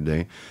refinery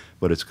today,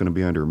 but it's going to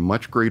be under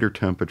much greater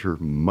temperature,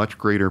 much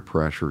greater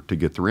pressure to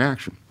get the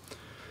reaction.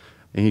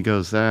 And he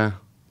goes,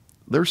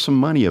 there's some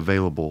money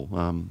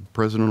available.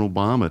 President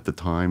Obama at the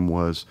time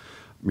was,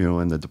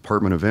 and the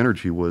Department of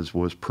Energy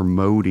was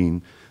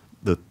promoting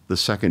the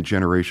second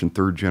generation,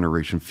 third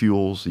generation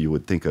fuels. You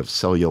would think of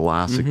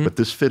cellulosic, but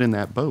this fit in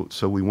that boat.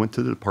 So we went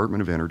to the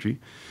Department of Energy.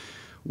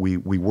 We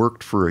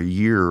worked for a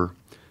year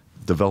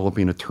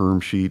developing a term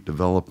sheet,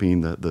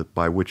 developing the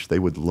by which they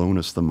would loan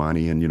us the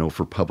money. And,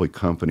 for public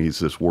companies,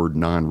 this word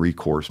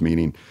non-recourse,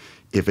 meaning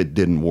if it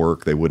didn't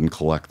work, they wouldn't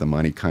collect the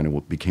money, kind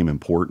of became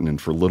important. And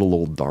for little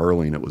old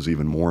Darling, it was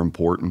even more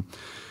important.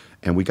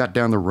 And we got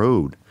down the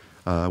road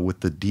with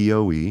the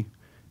DOE,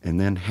 And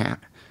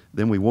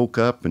then we woke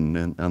up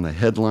and on the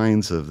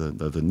headlines of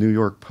the New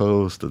York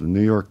Post, of the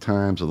New York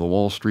Times, of the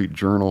Wall Street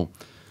Journal,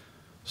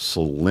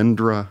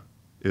 Solyndra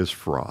is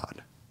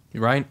fraud.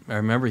 Right. I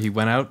remember he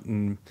went out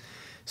and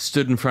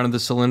stood in front of the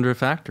Solyndra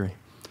factory.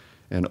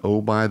 And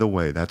oh, by the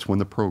way, that's when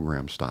the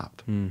program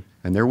stopped. And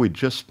there we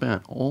just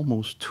spent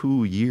almost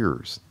 2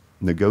 years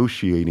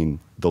negotiating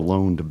the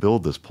loan to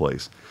build this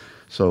place.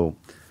 So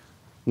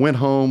went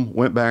home,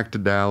 went back to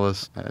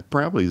Dallas,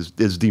 probably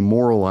as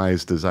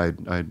demoralized as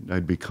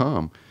I'd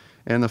become.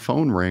 And the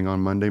phone rang on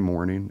Monday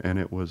morning, and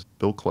it was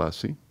Bill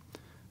Klesse.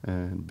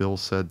 And Bill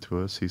said to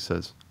us, he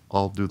says,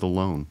 I'll do the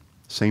loan.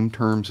 Same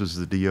terms as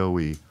the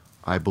DOE.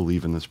 I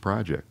believe in this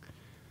project.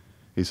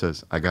 He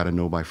says, I got to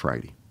know by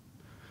Friday.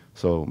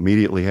 So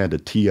immediately had to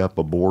tee up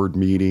a board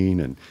meeting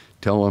and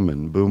tell them,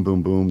 and boom,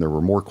 boom, boom. There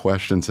were more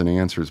questions than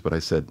answers, but I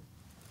said,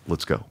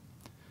 let's go.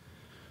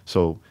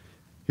 So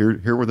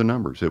here were the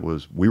numbers. It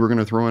was, we were going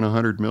to throw in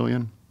 $100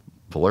 million.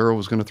 Valero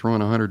was going to throw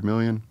in $100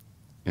 million,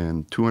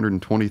 and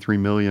 $223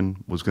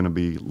 million was going to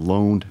be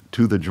loaned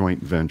to the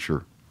joint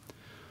venture.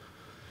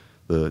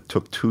 It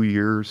took 2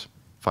 years,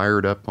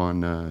 fired up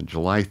on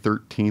July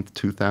 13th,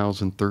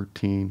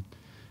 2013,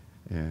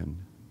 and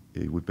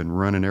we've been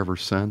running ever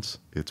since.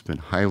 It's been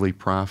highly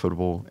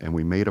profitable, and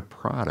we made a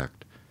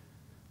product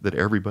that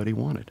everybody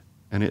wanted.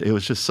 And it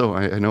was just so,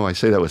 I know I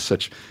say that with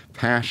such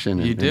passion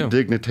and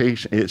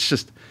indignation. It's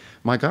just,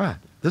 my God,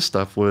 this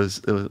stuff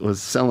was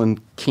selling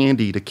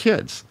candy to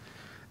kids.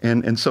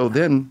 And so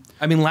then...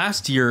 I mean,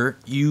 last year,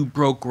 you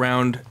broke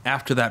ground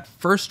after that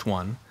first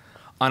one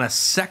on a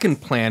second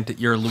plant at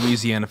your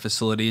Louisiana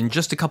facility. And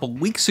just a couple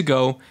weeks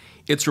ago,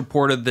 it's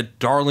reported that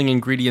Darling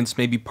Ingredients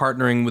may be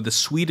partnering with the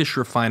Swedish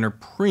refiner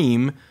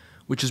Preem,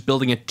 which is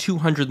building a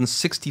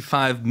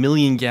 265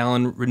 million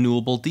gallon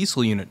renewable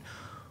diesel unit.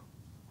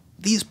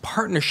 These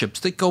partnerships,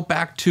 they go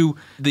back to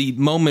the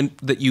moment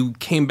that you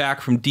came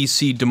back from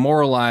D.C.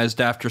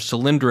 demoralized after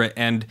Solyndra,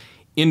 and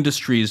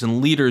industries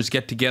and leaders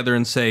get together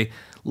and say,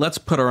 let's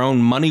put our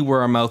own money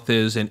where our mouth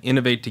is and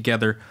innovate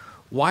together.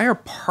 Why are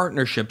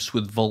partnerships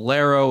with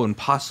Valero and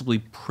possibly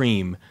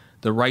Preem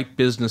the right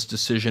business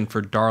decision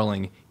for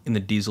Darling in the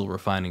diesel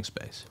refining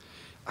space?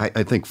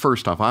 I think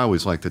first off, I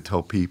always like to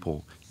tell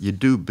people, you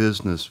do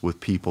business with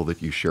people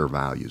that you share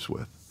values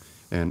with.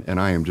 And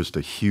I am just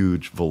a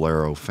huge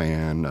Valero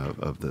fan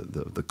of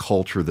the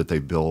culture that they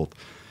built.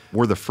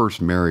 We're the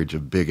first marriage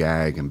of big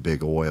ag and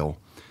big oil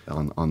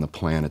on the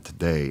planet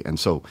today. And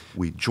so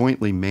we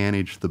jointly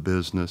manage the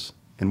business.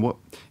 And what,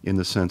 in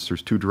the sense,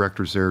 there's 2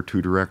 directors there,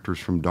 2 directors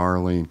from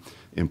Darling.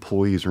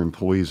 Employees are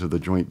employees of the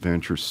joint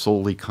venture,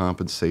 solely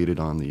compensated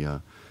on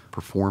the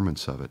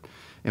performance of it.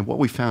 And what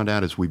we found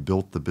out as we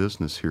built the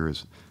business here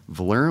is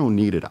Valero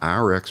needed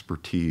our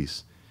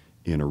expertise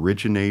in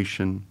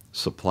origination,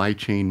 supply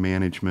chain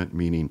management,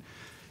 meaning,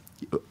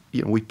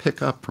 we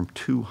pick up from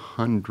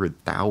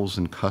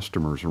 200,000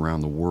 customers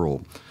around the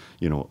world.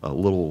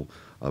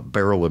 A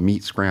barrel of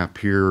meat scrap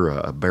here,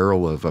 a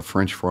barrel of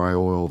French fry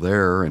oil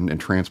there, and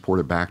transport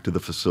it back to the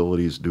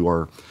facilities, do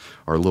our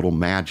little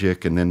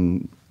magic, and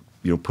then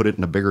put it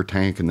in a bigger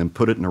tank, and then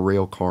put it in a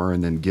rail car,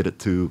 and then get it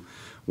to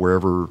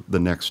wherever the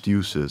next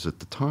use is at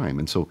the time.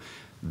 And so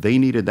they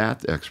needed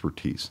that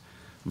expertise.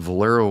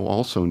 Valero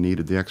also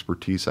needed the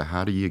expertise of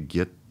how do you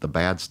get the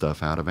bad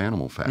stuff out of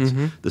animal fats.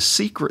 Mm-hmm. The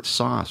secret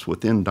sauce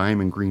within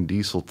Diamond Green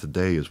Diesel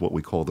today is what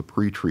we call the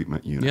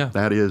pretreatment unit. Yeah.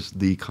 That is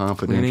the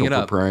confidential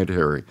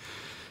proprietary.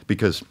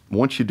 Because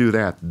once you do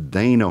that,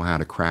 they know how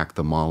to crack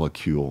the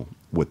molecule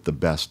with the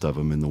best of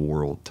them in the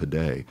world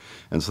today.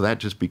 And so that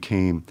just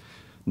became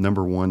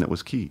number one that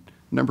was key.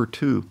 Number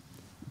two,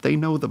 they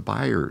know the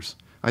buyers.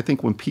 I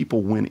think when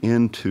people went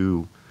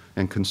into,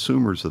 and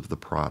consumers of the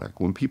product,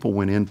 when people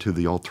went into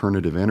the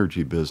alternative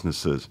energy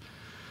businesses,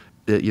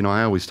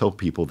 I always tell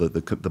people that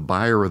the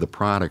buyer of the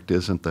product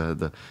isn't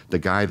the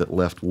guy that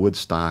left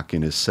Woodstock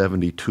in his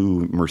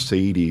 72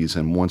 Mercedes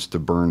and wants to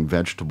burn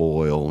vegetable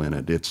oil in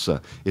it.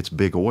 It's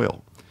big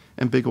oil.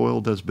 And big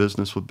oil does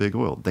business with big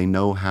oil. They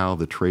know how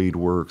the trade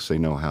works. They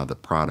know how the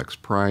product's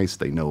priced.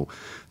 They know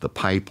the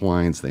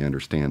pipelines. They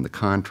understand the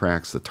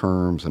contracts, the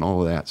terms, and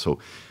all of that. So,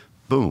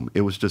 boom,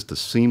 it was just a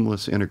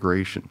seamless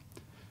integration.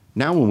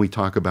 Now when we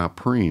talk about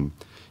Preem,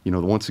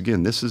 once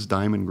again, this is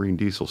Diamond Green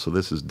Diesel, so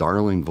this is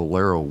Darling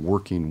Valero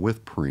working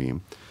with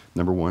Preem.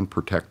 Number one,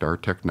 protect our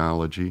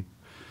technology.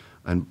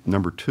 And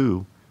number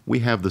two, we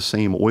have the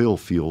same oil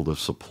field of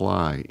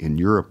supply in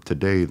Europe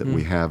today that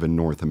we have in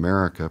North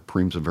America.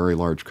 Preem's a very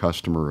large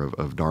customer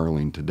of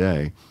Darling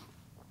today.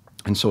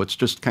 And so it's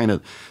just kind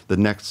of the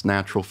next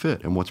natural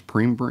fit. And what's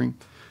Preem bring?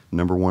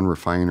 Number one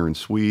refiner in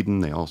Sweden.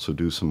 They also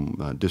do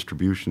some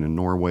distribution in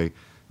Norway.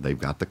 They've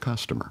got the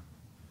customer.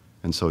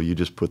 And so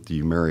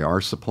you marry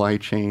our supply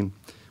chain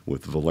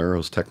with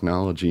Valero's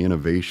technology,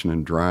 innovation,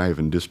 and drive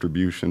and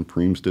distribution,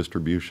 Preem's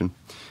distribution,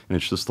 and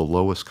it's just the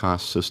lowest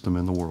cost system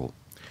in the world.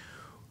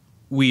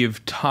 We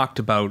have talked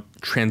about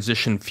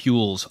transition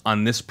fuels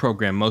on this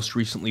program, most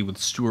recently with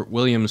Stuart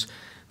Williams,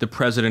 the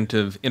president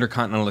of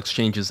Intercontinental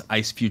Exchange's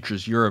ICE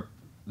Futures Europe,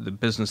 the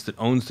business that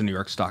owns the New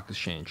York Stock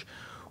Exchange.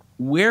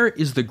 Where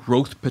is the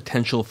growth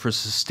potential for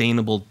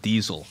sustainable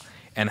diesel?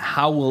 And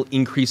how will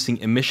increasing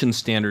emission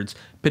standards,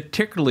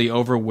 particularly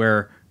over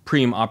where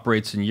Preem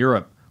operates in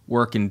Europe,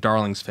 work in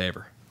Darling's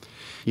favor?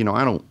 You know,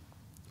 I don't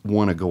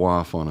want to go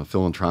off on a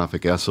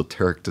philanthropic,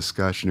 esoteric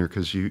discussion here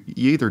because you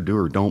either do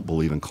or don't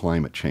believe in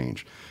climate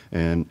change.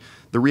 And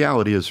the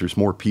reality is there's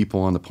more people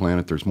on the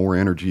planet, there's more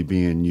energy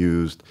being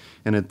used,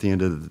 and at the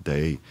end of the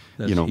day,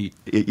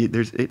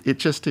 it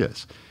just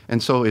is.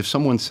 And so if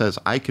someone says,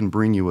 I can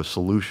bring you a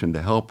solution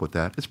to help with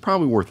that, it's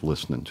probably worth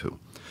listening to.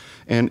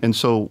 And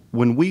so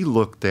when we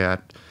looked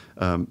at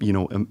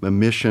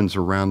emissions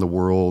around the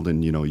world,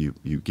 and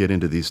you get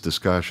into these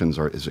discussions,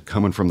 is it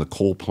coming from the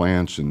coal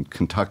plants in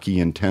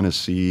Kentucky and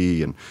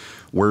Tennessee, and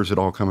where's it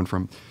all coming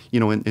from?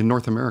 In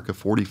North America,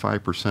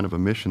 45% of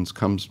emissions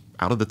comes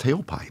out of the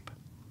tailpipe.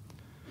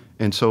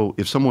 And so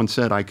if someone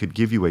said I could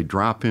give you a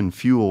drop-in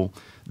fuel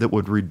that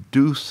would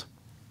reduce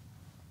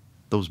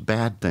those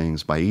bad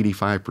things by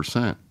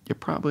 85%, you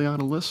probably ought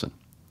to listen.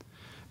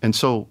 And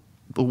so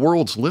the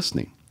world's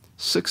listening.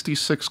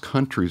 66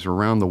 countries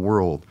around the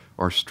world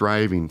are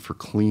striving for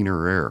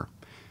cleaner air.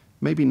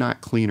 Maybe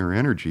not cleaner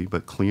energy,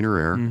 but cleaner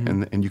air,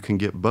 and you can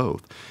get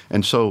both.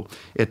 And so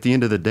at the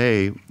end of the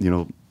day,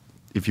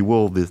 if you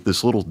will,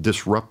 this little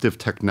disruptive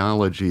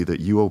technology that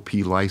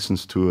UOP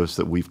licensed to us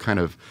that we've kind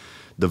of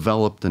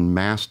developed and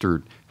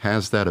mastered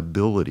has that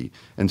ability.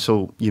 And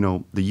so,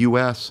 the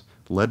U.S.,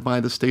 led by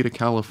the state of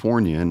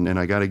California, and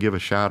I got to give a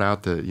shout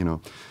out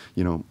to,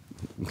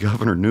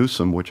 Governor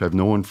Newsom, which I've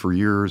known for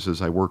years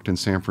as I worked in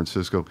San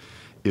Francisco,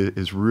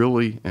 is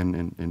really,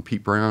 and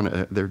Pete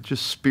Brown, they're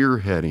just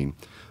spearheading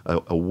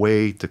a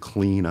way to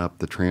clean up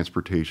the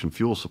transportation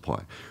fuel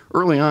supply.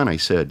 Early on, I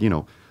said,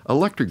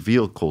 electric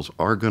vehicles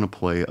are going to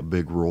play a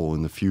big role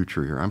in the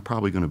future here. I'm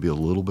probably going to be a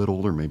little bit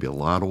older, maybe a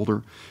lot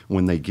older,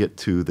 when they get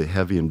to the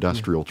heavy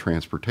industrial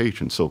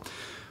transportation. So,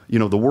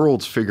 the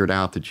world's figured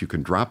out that you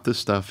can drop this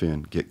stuff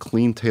in, get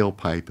clean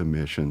tailpipe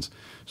emissions.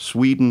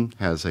 Sweden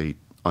has a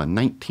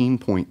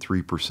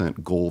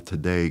 19.3% goal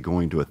today,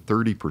 going to a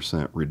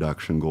 30%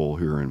 reduction goal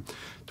here in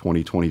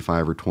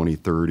 2025 or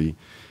 2030.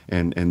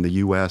 And the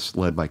U.S.,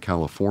 led by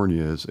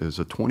California, is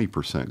a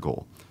 20%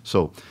 goal.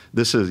 So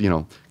this is,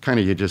 you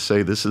just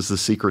say this is the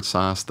secret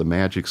sauce, the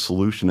magic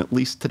solution, at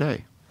least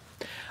today.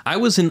 I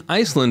was in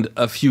Iceland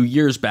a few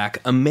years back,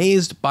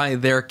 amazed by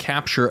their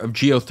capture of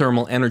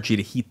geothermal energy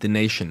to heat the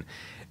nation.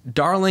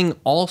 Darling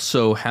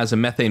also has a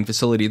methane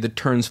facility that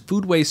turns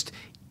food waste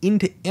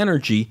into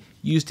energy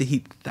used to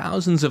heat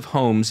thousands of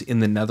homes in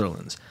the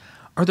Netherlands.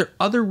 Are there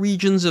other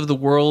regions of the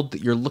world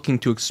that you're looking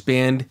to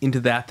expand into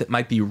that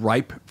might be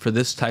ripe for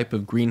this type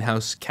of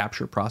greenhouse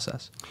capture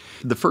process?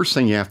 The first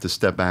thing you have to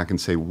step back and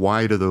say,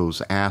 why do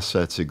those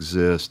assets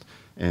exist,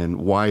 and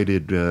why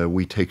did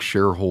we take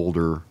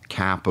shareholder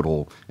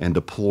capital and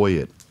deploy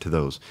it to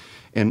those?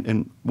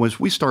 And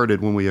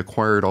when we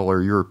acquired all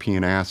our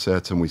European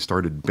assets and we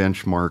started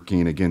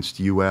benchmarking against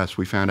U.S.,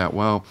 we found out,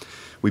 well,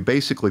 we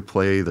basically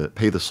pay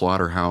the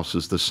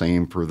slaughterhouses the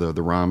same for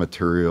the raw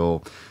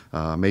material.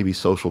 Maybe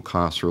social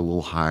costs are a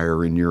little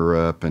higher in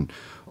Europe. And,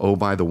 oh,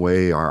 by the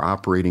way, our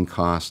operating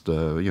cost,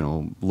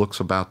 looks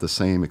about the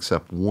same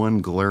except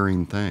one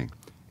glaring thing,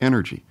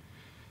 energy.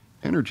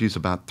 Energy is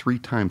about 3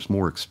 times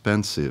more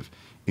expensive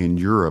in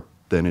Europe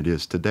than it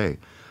is today.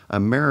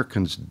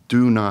 Americans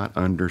do not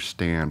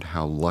understand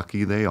how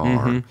lucky they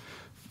are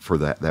for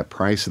that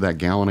price of that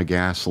gallon of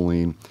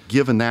gasoline.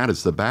 Given that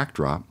as the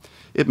backdrop,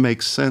 it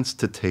makes sense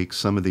to take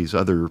some of these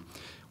other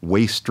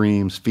waste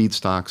streams,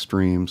 feedstock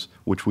streams,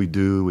 which we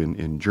do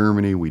in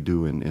Germany, we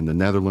do in the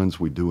Netherlands,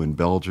 we do in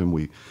Belgium.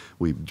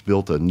 We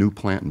built a new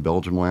plant in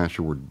Belgium last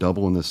year. We're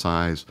doubling the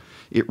size.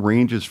 It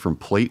ranges from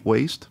plate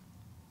waste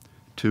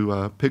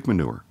to pig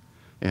manure.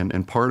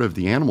 And part of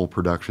the animal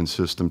production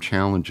system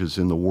challenges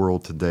in the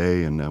world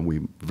today, and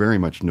we very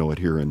much know it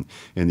here in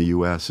the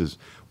U.S., is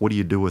what do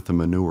you do with the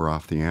manure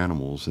off the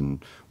animals,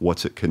 and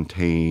what's it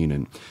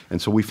contain?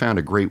 And so we found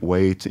a great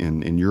way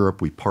in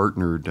Europe. We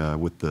partnered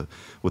with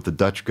the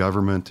Dutch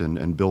government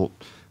and built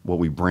what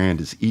we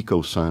brand as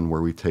EcoSun,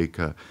 where we take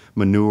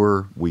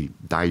manure, we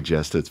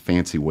digest it. It's a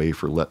fancy way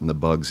for letting the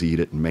bugs eat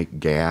it and make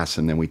gas,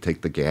 and then we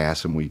take the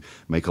gas and we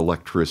make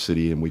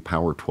electricity and we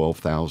power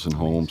 12,000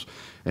 homes.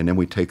 And then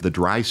we take the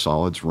dry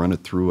solids, run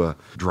it through a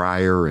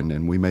dryer, and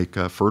then we make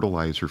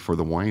fertilizer for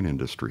the wine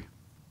industry.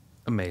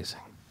 Amazing.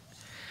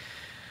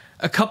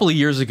 A couple of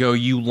years ago,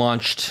 you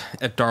launched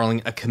at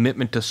Darling a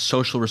commitment to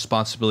social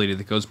responsibility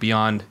that goes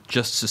beyond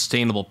just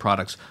sustainable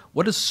products.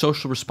 What does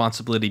social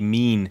responsibility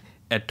mean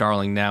at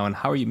Darling now, and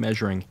how are you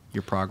measuring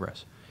your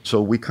progress?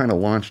 So we kind of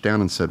launched down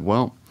and said,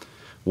 well,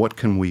 what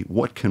can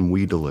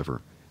we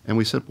deliver? And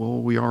we said,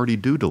 well, we already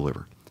do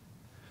deliver.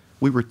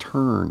 We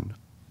return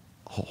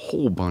a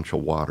whole bunch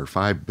of water,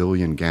 5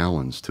 billion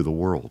gallons to the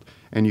world.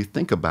 And you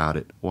think about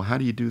it, well, how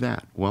do you do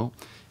that? Well,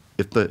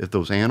 if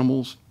those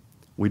animals,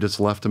 we just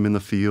left them in the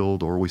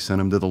field or we sent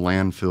them to the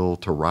landfill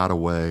to rot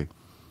away,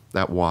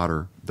 that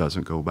water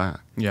doesn't go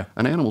back. Yeah.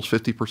 An animal's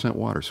 50%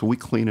 water, so we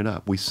clean it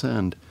up. We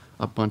send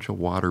a bunch of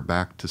water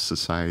back to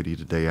society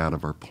today out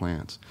of our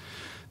plants.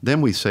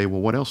 Then we say,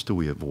 well, what else do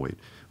we avoid?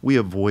 We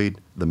avoid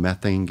the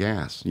methane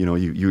gas. You know,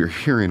 you're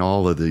hearing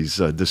all of these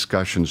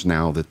discussions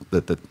now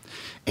that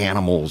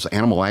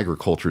animal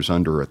agriculture is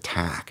under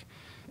attack.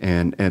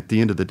 And at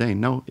the end of the day,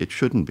 no, it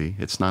shouldn't be.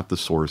 It's not the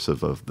source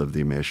of the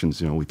emissions.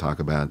 You know, we talk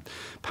about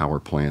power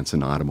plants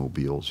and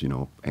automobiles. You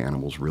know,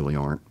 animals really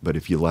aren't. But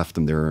if you left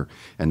them there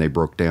and they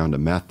broke down to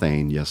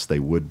methane, yes, they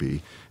would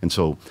be. And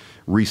so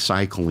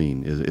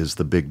recycling is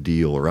the big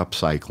deal, or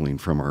upcycling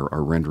from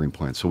our rendering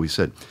plants. So we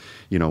said,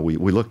 you know, we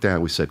looked at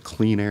it, we said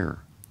clean air,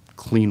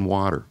 clean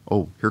water.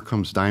 Oh, here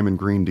comes Diamond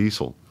Green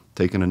Diesel,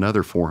 taking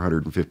another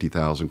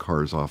 450,000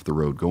 cars off the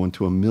road, going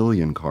to 1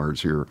 million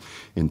cars here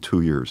in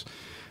 2 years.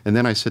 And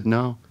then I said,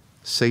 no,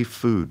 safe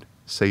food,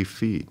 safe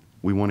feed.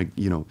 We want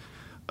to, you know,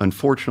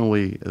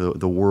 unfortunately,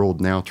 the world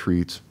now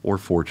treats, or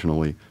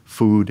fortunately,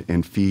 food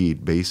and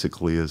feed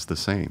basically is the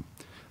same.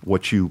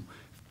 What you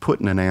put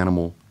in an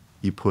animal,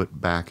 you put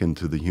back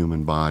into the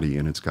human body,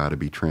 and it's got to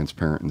be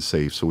transparent and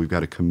safe. So we've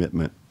got a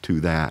commitment to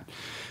that.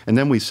 And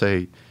then we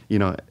say, you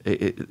know,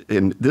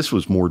 and this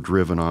was more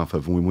driven off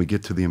of when we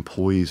get to the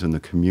employees and the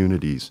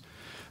communities.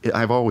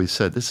 I've always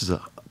said this is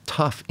a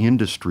tough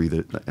industry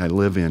that I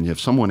live in. If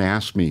someone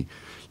asks me,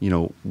 you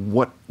know,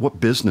 what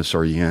business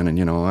are you in? And,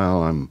 you know,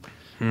 well,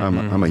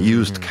 I'm a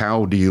used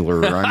cow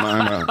dealer.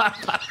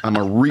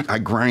 I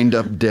grind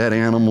up dead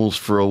animals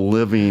for a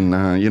living.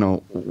 You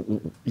know,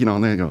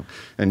 and they go,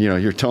 and you know,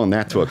 you're telling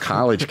that to a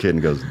college kid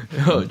and goes,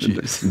 oh,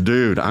 geez.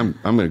 Dude, I'm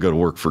going to go to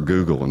work for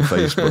Google and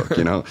Facebook.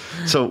 You know,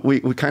 so we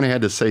kind of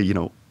had to say, you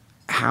know,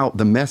 how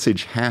the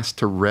message has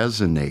to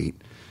resonate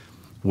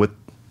with,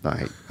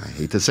 I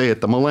hate to say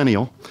it, the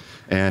millennial.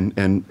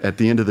 And at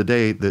the end of the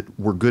day, that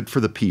we're good for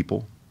the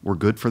people, we're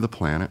good for the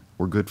planet,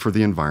 we're good for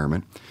the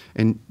environment,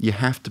 and you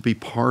have to be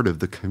part of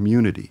the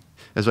community.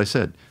 As I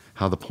said,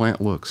 how the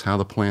plant looks, how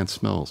the plant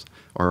smells.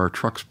 Are our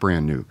trucks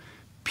brand new?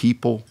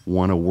 People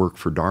want to work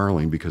for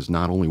Darling because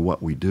not only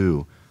what we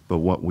do, but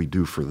what we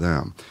do for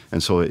them.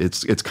 And so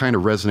it's kind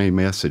of resonating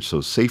message.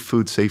 So safe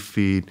food, safe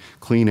feed,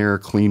 clean air,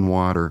 clean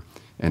water,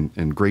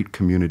 and great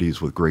communities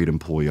with great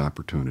employee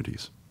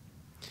opportunities.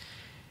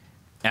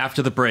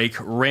 After the break,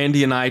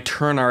 Randy and I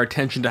turn our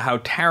attention to how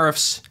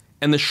tariffs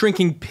and the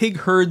shrinking pig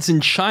herds in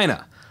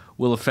China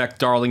will affect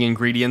Darling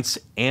Ingredients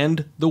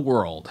and the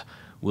world.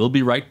 We'll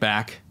be right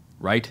back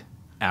right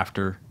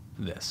after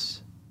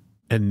this.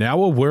 And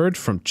now a word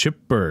from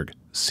Chip Berg,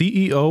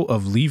 CEO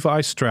of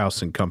Levi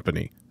Strauss &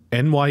 Company,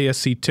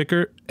 NYSE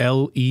ticker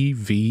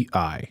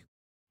LEVI.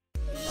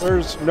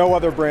 There's no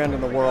other brand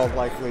in the world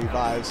like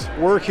Levi's.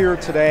 We're here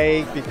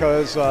today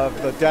because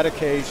of the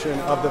dedication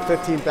of the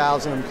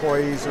 15,000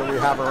 employees that we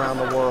have around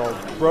the world.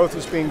 Growth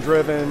is being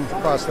driven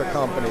across the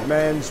company.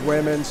 Men's,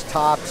 women's,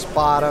 tops,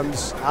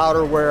 bottoms,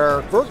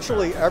 outerwear.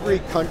 Virtually every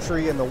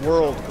country in the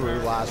world grew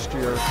last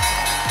year.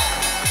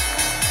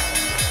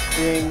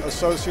 Being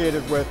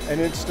associated with an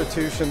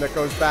institution that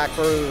goes back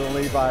further than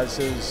Levi's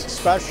is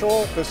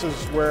special. This is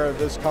where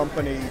this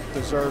company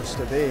deserves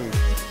to be.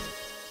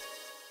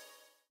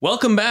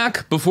 Welcome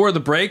back. Before the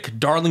break,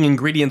 Darling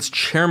Ingredients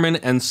Chairman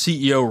and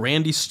CEO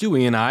Randy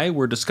Stuewe and I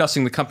were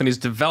discussing the company's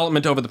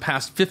development over the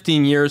past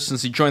 15 years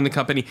since he joined the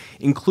company,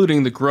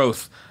 including the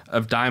growth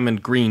of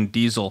Diamond Green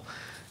Diesel.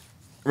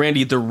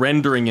 Randy, the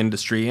rendering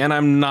industry, and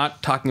I'm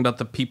not talking about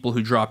the people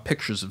who draw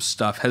pictures of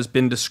stuff, has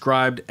been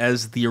described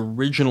as the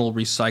original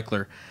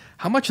recycler.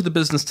 How much of the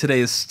business today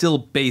is still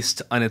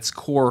based on its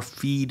core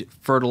feed,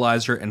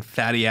 fertilizer, and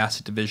fatty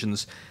acid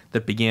divisions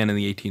that began in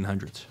the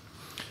 1800s?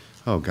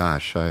 Oh,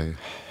 gosh.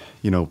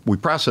 We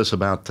process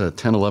about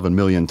 10, 11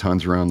 million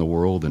tons around the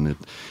world, and it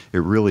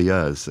really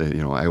is.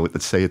 I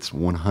would say it's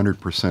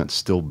 100%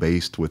 still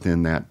based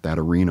within that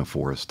arena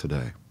for us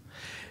today.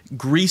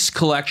 Grease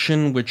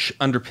collection, which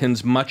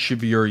underpins much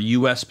of your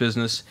U.S.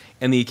 business,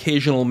 and the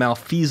occasional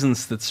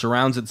malfeasance that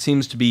surrounds it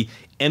seems to be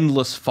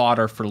endless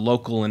fodder for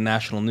local and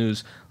national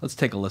news. Let's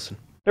take a listen.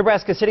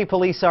 Nebraska City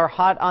Police are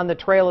hot on the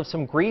trail of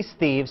some grease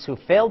thieves who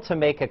failed to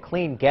make a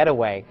clean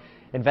getaway.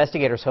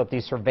 Investigators hope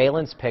these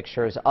surveillance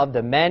pictures of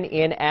the men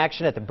in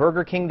action at the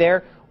Burger King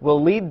there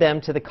will lead them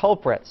to the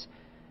culprits.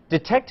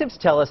 Detectives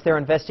tell us they're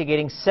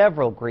investigating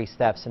several grease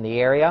thefts in the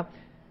area,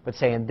 but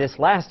say in this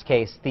last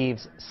case,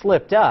 thieves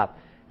slipped up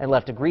and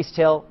left a grease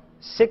tail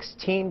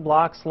 16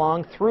 blocks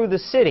long through the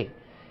city.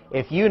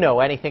 If you know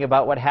anything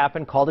about what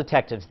happened, call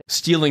detectives.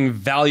 Stealing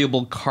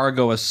valuable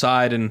cargo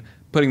aside and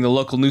putting the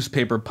local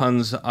newspaper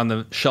puns on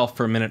the shelf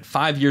for a minute,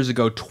 5 years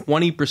ago,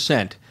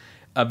 20%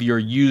 of your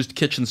used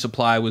kitchen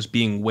supply was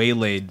being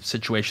waylaid,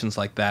 situations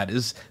like that.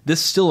 Is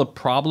this still a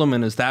problem,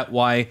 and is that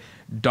why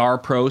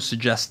DarPro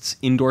suggests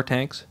indoor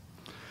tanks?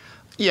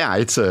 Yeah,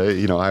 it's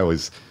it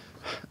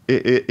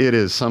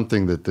is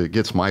something that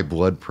gets my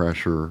blood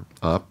pressure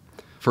up.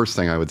 First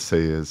thing I would say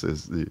is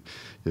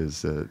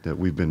that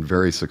we've been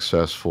very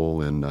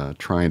successful in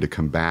trying to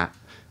combat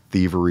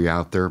thievery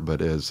out there,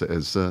 but as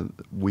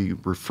we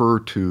refer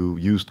to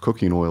used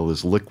cooking oil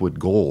as liquid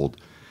gold,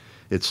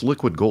 it's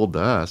liquid gold to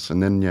us.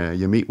 And then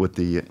you meet with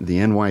the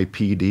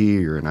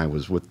NYPD, and I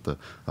was with the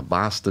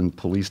Boston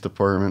Police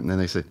Department, and then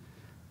they said,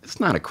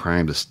 it's not a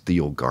crime to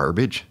steal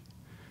garbage.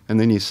 And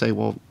then you say,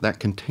 well,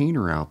 that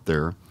container out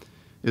there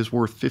is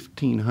worth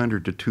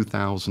 $1,500 to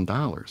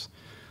 $2,000.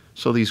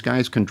 So these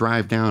guys can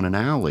drive down an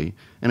alley,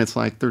 and it's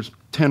like there's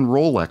 10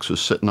 Rolexes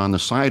sitting on the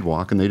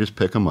sidewalk, and they just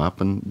pick them up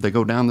and they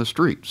go down the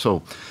street.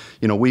 So,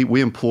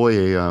 we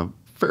employ a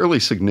fairly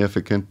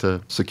significant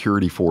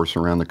security force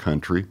around the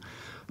country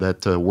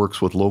that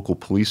works with local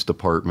police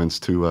departments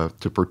to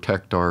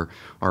protect our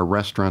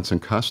restaurants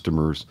and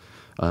customers.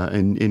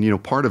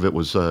 And part of it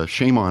was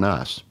shame on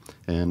us.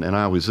 And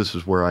this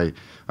is where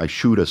I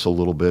shoot us a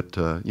little bit.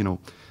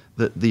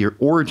 The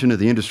origin of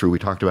the industry we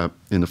talked about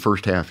in the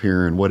first half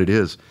here and what it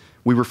is,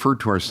 we referred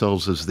to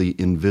ourselves as the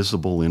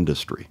invisible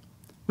industry.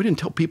 We didn't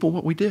tell people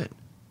what we did.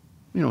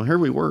 Here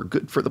we were,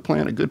 good for the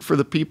planet, good for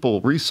the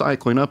people,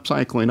 recycling,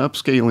 upcycling,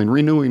 upscaling,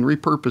 renewing,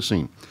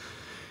 repurposing.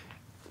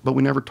 But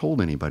we never told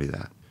anybody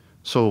that.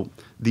 So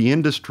the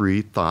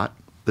industry thought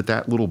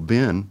that little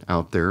bin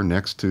out there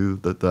next to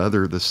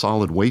the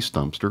solid waste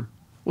dumpster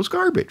was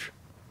garbage.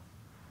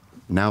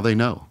 Now they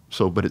know.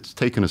 But it's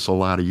taken us a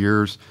lot of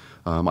years.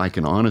 I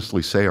can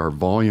honestly say our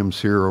volumes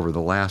here over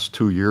the last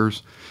 2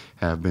 years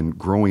have been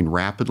growing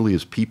rapidly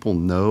as people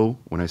know.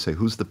 When I say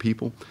who's the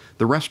people,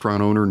 the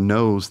restaurant owner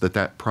knows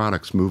that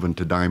product's moving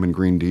to Diamond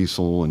Green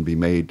Diesel and be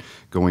made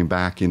going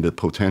back into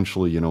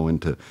potentially,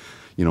 into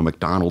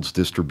McDonald's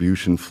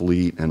distribution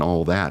fleet and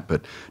all that.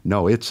 But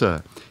no,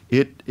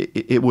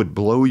 it would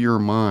blow your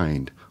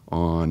mind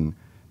on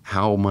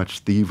how much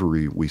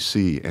thievery we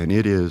see. And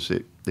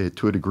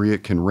to a degree,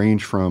 it can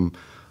range from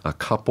a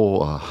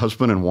couple, a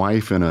husband and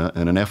wife in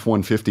an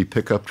F-150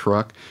 pickup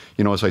truck.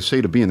 As I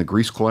say, to be in the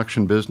grease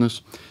collection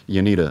business,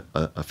 you need a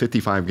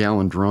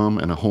 55-gallon drum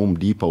and a Home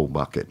Depot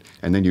bucket.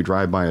 And then you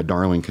drive by a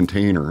Darling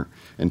container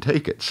and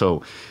take it.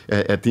 So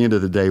at the end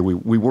of the day,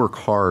 we work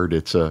hard.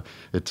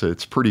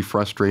 It's pretty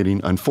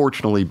frustrating.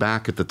 Unfortunately,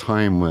 back at the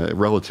time,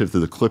 relative to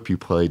the clip you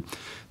played,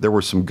 there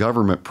were some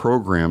government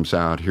programs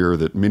out here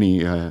that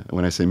many,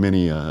 when I say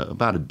many,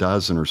 about a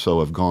dozen or so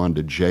have gone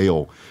to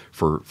jail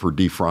for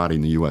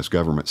defrauding the U.S.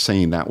 government,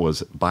 saying that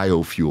was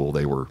biofuel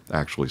they were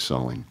actually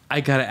selling. I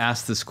got to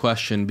ask this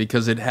question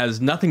because it has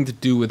nothing to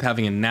do with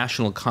having a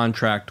national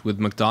contract with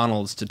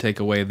McDonald's to take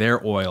away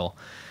their oil.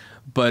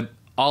 But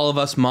all of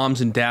us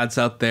moms and dads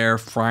out there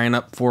frying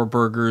up 4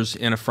 burgers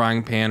in a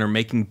frying pan or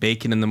making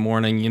bacon in the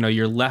morning,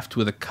 you're left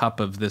with a cup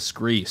of this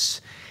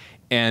grease.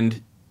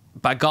 And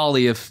by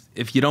golly, if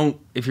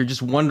you're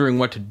just wondering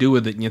what to do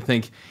with it and you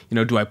think,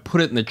 do I put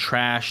it in the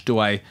trash? Do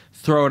I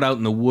throw it out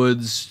in the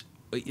woods?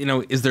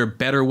 Is there a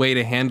better way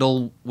to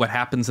handle what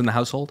happens in the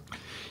household?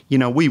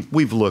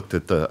 We've looked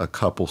at a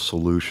couple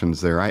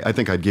solutions there. I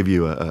think I'd give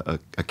you a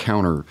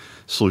counter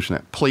solution.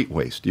 At plate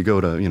waste, you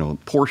go to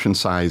portion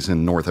size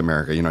in North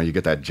America. You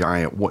get that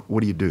giant. What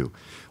do you do?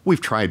 We've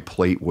tried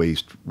plate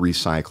waste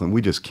recycling.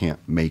 We just can't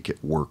make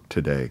it work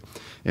today.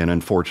 And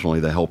unfortunately,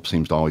 the help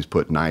seems to always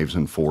put knives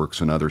and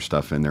forks and other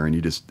stuff in there, and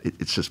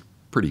it's just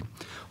pretty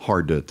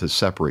hard to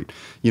separate.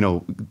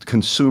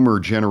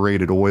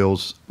 Consumer-generated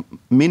oils,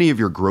 many of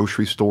your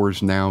grocery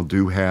stores now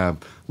do have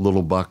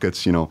little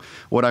buckets.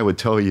 What I would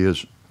tell you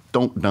is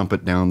don't dump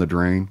it down the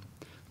drain.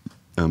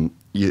 At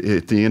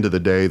the end of the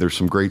day, there's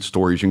some great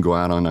stories you can go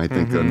out on. I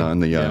think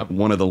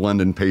one of the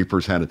London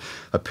papers had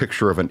a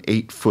picture of an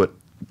 8-foot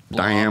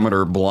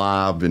diameter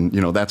blob, and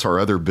that's our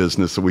other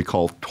business that we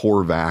call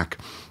Torvac,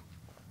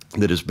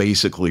 that is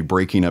basically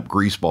breaking up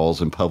grease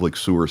balls in public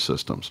sewer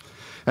systems.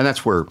 And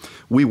that's where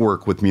we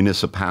work with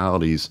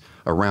municipalities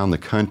around the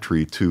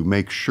country to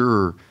make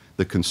sure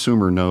the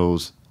consumer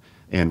knows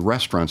and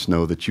restaurants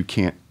know that you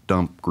can't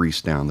dump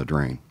grease down the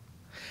drain.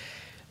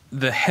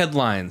 The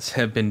headlines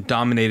have been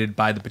dominated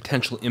by the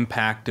potential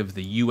impact of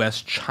the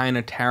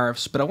U.S.-China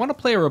tariffs, but I want to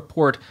play a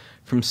report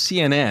from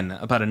CNN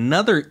about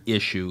another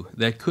issue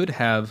that could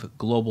have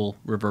global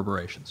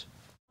reverberations.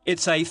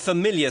 It's a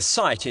familiar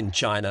sight in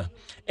China.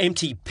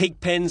 Empty pig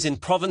pens in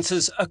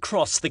provinces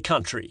across the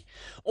country.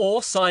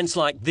 Or signs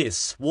like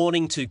this,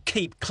 warning to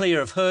keep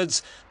clear of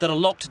herds that are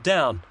locked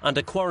down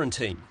under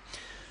quarantine.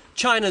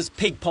 China's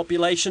pig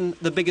population,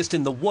 the biggest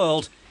in the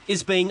world,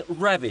 is being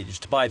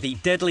ravaged by the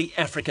deadly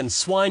African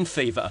swine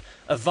fever,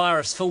 a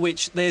virus for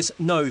which there's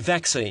no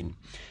vaccine.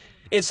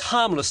 It's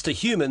harmless to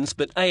humans,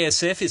 but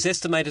ASF is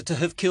estimated to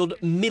have killed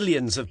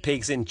millions of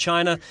pigs in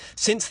China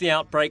since the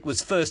outbreak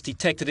was first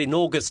detected in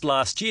August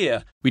last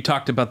year. We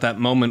talked about that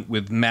moment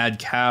with Mad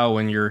Cow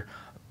and your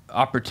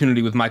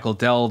opportunity with Michael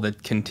Dell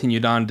that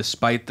continued on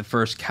despite the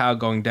first cow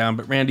going down.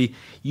 But Randy,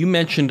 you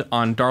mentioned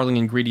on Darling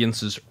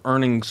Ingredients'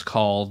 earnings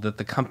call that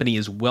the company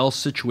is well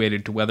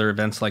situated to weather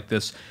events like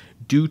this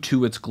due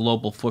to its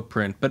global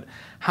footprint. But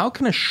how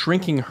can a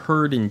shrinking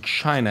herd in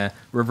China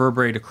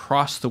reverberate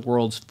across the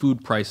world's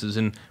food prices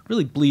and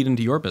really bleed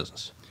into your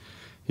business?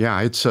 Yeah,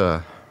 it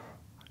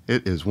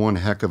is one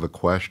heck of a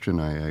question.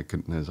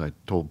 As I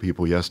told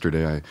people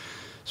yesterday, I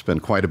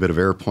spend quite a bit of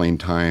airplane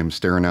time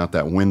staring out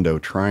that window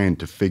trying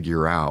to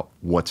figure out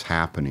what's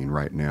happening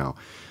right now.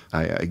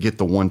 I get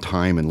the one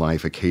time in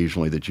life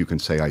occasionally that you can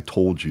say, I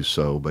told you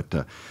so,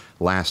 but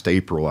last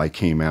April, I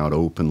came out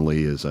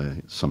openly, as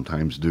I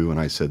sometimes do, and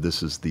I said,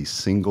 this is the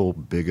single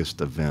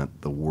biggest event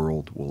the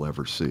world will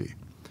ever see.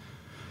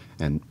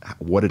 And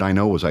what did I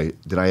know?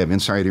 Did I have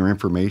insider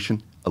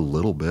information? A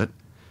little bit,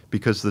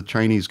 because the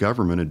Chinese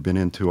government had been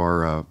into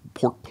our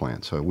pork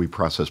plants. So we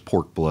process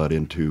pork blood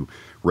into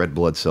red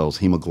blood cells,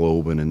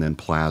 hemoglobin, and then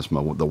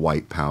plasma, the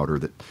white powder.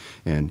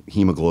 And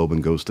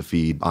hemoglobin goes to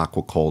feed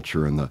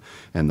aquaculture,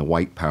 and the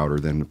white powder,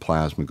 then the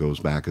plasma goes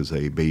back as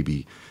a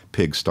baby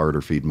pig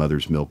starter feed,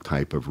 mother's milk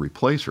type of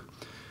replacer.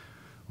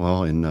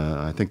 Well,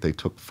 I think they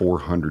took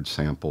 400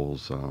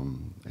 samples,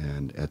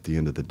 and at the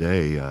end of the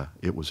day,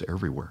 it was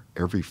everywhere.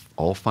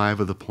 All 5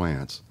 of the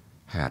plants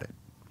had it.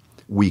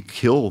 We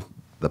kill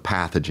the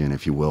pathogen,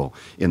 if you will,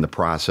 in the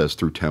process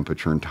through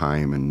temperature and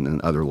time and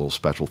other little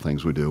special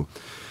things we do.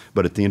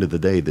 But at the end of the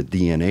day, the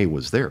DNA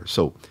was there.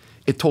 So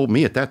it told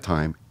me at that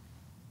time,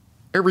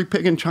 every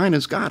pig in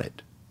China's got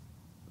it.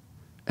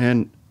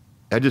 And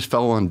I just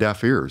fell on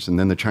deaf ears. And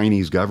then the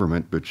Chinese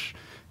government, which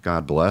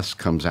God bless,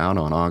 comes out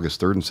on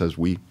August 3rd and says,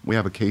 we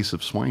have a case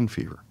of swine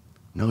fever.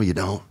 No, you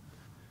don't.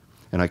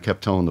 And I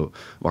kept telling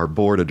our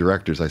board of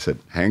directors, I said,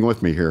 hang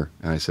with me here.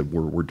 And I said,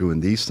 we're doing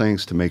these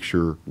things to make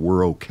sure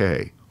we're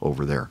okay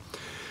over there.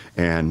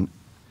 And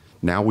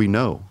now we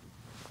know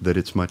that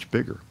it's much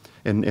bigger.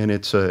 And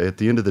it's at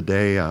the end of the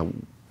day,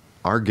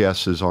 our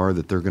guesses are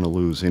that they're going to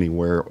lose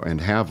anywhere and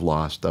have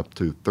lost up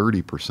to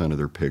 30% of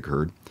their pig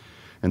herd.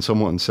 And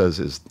someone says,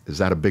 is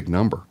that a big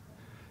number?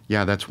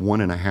 Yeah, that's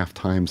 1.5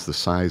 times the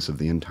size of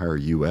the entire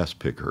U.S.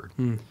 pig herd,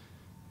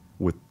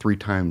 with 3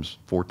 times,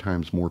 4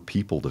 times more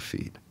people to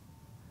feed.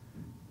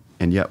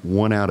 And yet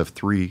 1 out of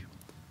 3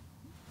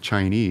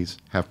 Chinese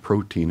have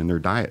protein in their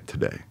diet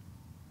today.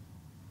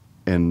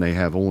 And they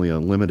have only a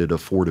limited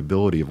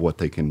affordability of what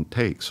they can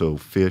take. So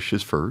fish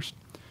is first,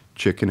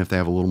 chicken if they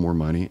have a little more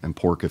money, and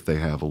pork if they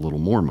have a little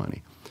more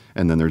money.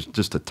 And then there's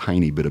just a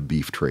tiny bit of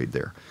beef trade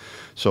there.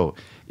 So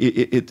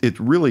it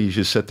really, you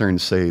just sit there and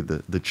say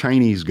that the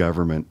Chinese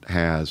government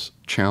has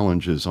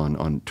challenges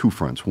on 2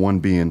 fronts. One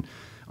being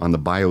on the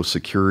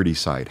biosecurity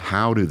side.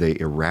 How do they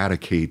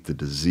eradicate the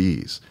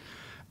disease?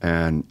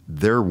 And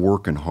they're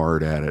working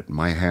hard at it.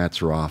 My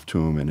hats are off to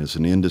them. And as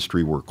an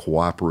industry, we're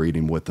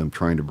cooperating with them,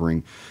 trying to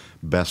bring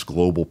best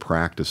global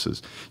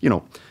practices. You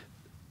know,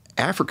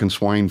 African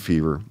swine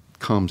fever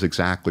comes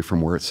exactly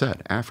from where it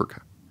said,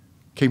 Africa.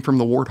 Came from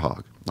the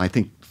warthog. I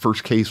think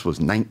first case was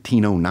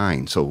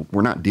 1909, so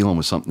we're not dealing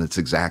with something that's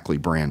exactly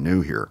brand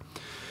new here.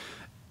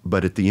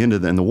 But at the end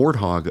of and the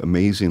warthog,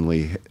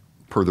 amazingly,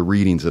 per the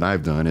readings that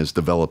I've done, has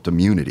developed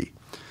immunity.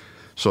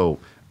 So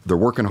they're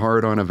working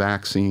hard on a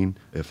vaccine.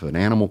 If an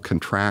animal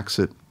contracts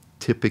it,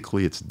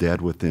 typically it's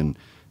dead within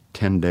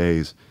 10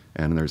 days,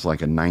 and there's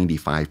like a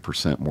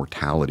 95%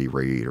 mortality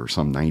rate or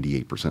some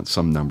 98%,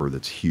 some number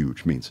that's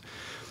huge.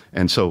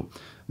 And so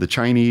the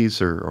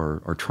Chinese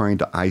are trying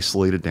to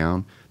isolate it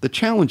down. The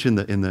challenge in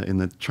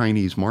the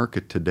Chinese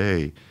market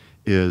today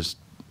is,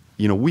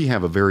 you know, we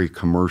have a very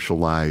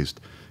commercialized,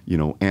 you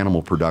know,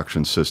 animal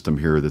production system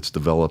here that's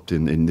developed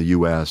in the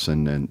U.S.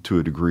 and to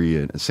a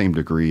degree, same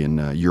degree in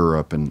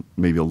Europe, and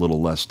maybe a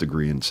little less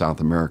degree in South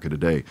America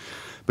today.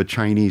 But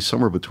Chinese,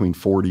 somewhere between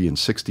 40 and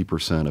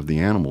 60% of the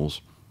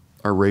animals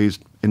are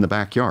raised in the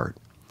backyard.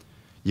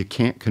 You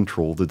can't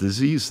control the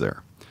disease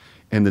there.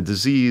 And the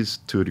disease,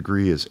 to a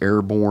degree, is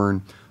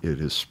airborne.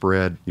 It is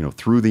spread, you know,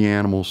 through the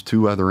animals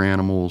to other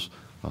animals.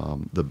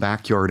 The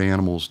backyard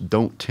animals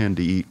don't tend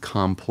to eat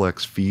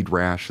complex feed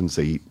rations.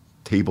 They eat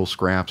table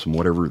scraps and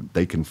whatever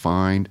they can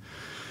find.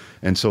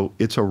 And so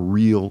it's a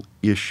real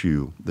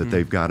issue that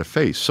they've got to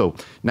face. So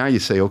now you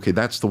say, okay,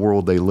 that's the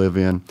world they live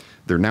in.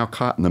 They're now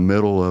caught in the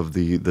middle of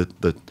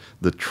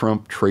the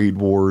Trump trade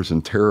wars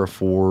and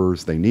tariff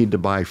wars. They need to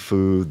buy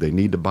food. They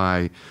need to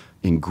buy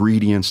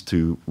ingredients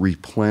to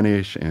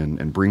replenish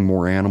and bring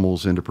more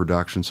animals into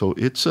production. So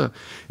it's a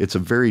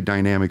very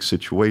dynamic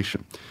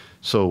situation.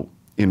 So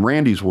in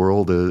Randy's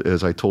world,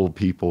 as I told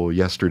people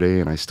yesterday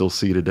and I still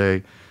see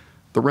today,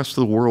 the rest of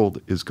the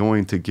world is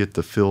going to get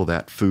to fill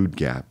that food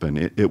gap. And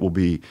it will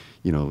be,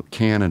 you know,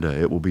 Canada,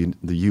 it will be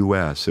the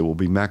U.S., it will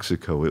be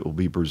Mexico, it will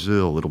be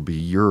Brazil, it'll be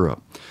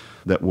Europe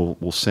that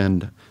will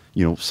send,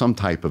 you know, some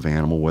type of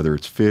animal, whether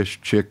it's fish,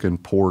 chicken,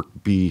 pork,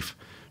 beef,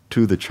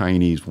 to the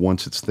Chinese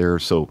once it's there.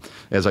 So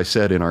as I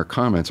said in our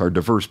comments, our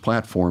diverse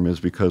platform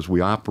is because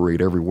we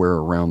operate everywhere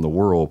around the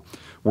world.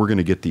 We're going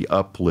to get the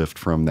uplift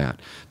from that.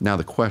 Now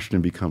the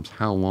question becomes,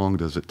 how long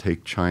does it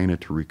take China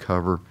to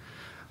recover?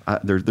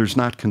 There's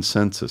not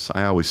consensus.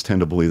 I always tend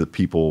to believe that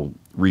people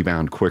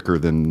rebound quicker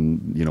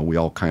than, you know, we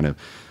all kind of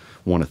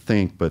want to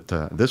think. But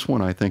this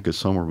one, I think, is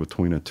somewhere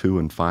between a 2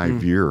 and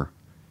 5 year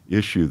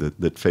issue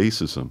that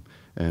faces them.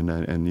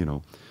 And you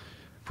know,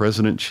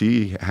 President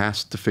Xi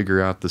has to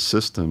figure out the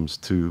systems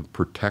to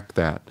protect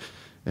that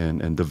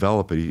and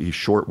develop it. He's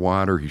short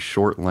water, he's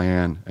short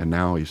land, and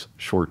now he's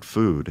short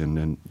food. And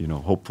then, you know,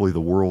 hopefully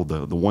the world,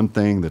 the one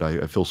thing that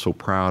I feel so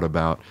proud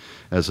about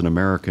as an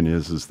American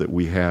is that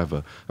we have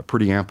a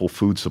pretty ample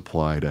food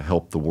supply to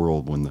help the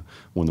world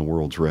when the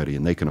world's ready,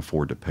 and they can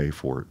afford to pay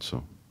for it.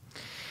 So.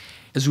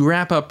 As we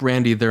wrap up,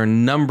 Randy, there are a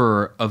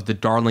number of the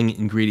Darling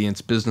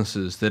Ingredients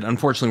businesses that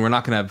unfortunately we're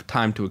not going to have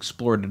time to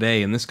explore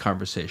today in this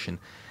conversation.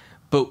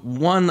 But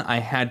one I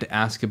had to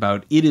ask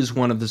about, it is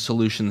one of the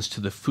solutions to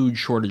the food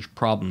shortage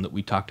problem that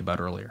we talked about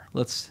earlier.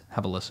 Let's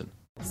have a listen.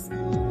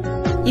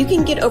 You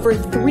can get over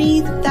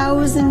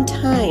 3,000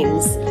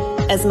 times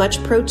as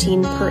much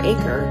protein per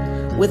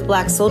acre with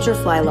black soldier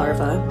fly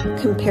larvae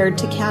compared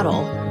to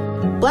cattle.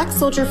 Black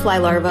soldier fly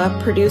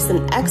larvae produce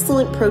an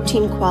excellent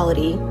protein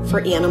quality for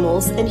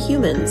animals and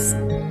humans.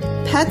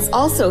 Pets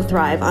also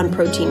thrive on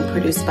protein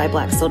produced by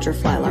black soldier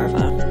fly larvae.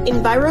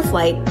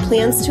 EnviroFlight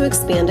plans to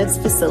expand its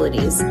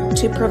facilities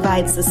to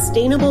provide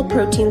sustainable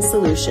protein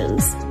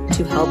solutions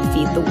to help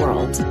feed the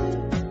world.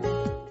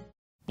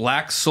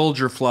 Black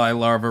soldier fly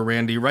larvae,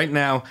 Randy. Right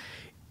now,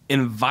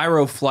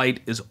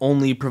 EnviroFlight is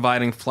only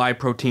providing fly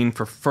protein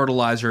for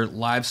fertilizer,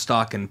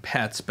 livestock, and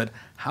pets, but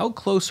how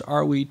close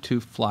are we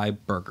to fly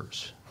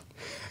burgers?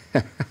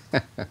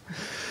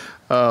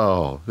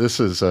 Oh, this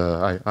is,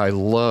 I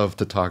love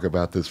to talk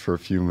about this for a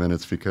few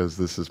minutes because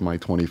this is my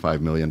 $25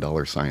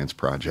 million science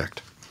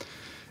project.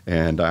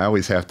 And I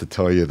always have to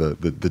tell you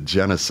the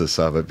genesis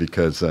of it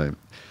because,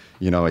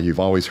 you've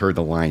always heard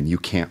the line, you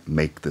can't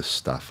make this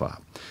stuff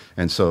up.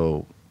 And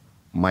so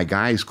my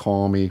guys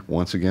call me,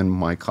 once again,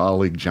 my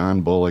colleague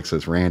John Bullock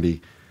says,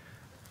 Randy,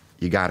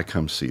 you got to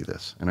come see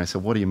this. And I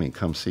said, what do you mean,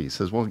 come see? He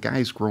says, well, the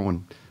guy's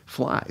growing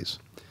flies.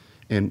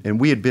 And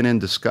we had been in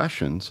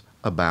discussions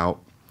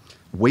about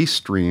waste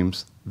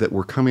streams that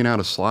were coming out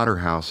of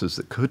slaughterhouses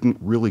that couldn't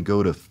really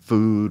go to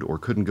food or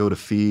couldn't go to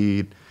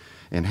feed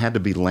and had to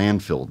be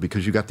landfilled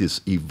because you got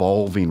this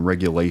evolving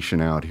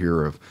regulation out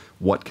here of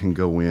what can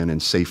go in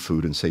and safe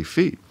food and safe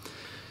feed.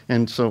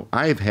 And so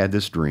I've had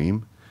this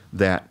dream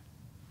that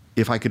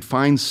if I could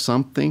find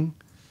something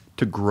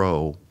to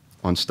grow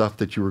on stuff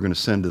that you were going to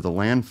send to the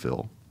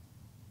landfill,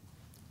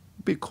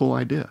 it'd be a cool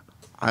idea.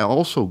 I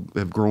also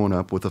have grown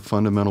up with a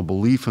fundamental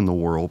belief in the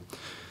world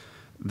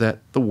that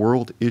the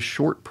world is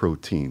short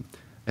protein.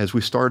 As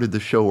we started the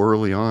show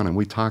early on and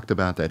we talked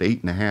about that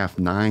 8.5,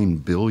 9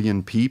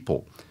 billion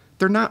people,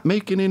 they're not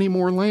making any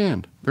more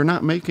land. They're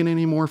not making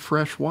any more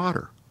fresh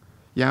water.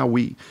 Yeah,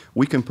 we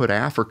can put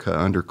Africa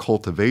under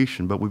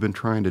cultivation, but we've been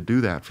trying to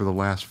do that for the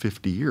last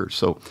 50 years.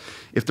 So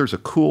if there's a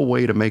cool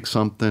way to make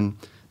something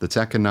that's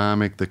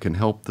economic, that can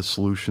help the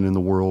solution in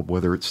the world,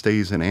 whether it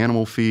stays in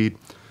animal feed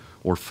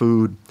or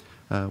food,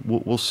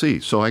 we'll see.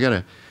 So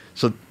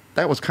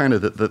that was kind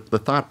of the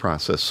thought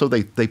process. So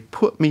they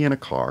put me in a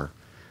car.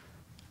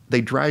 They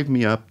drive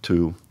me up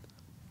to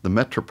the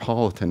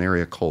metropolitan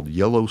area called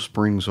Yellow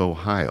Springs,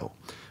 Ohio,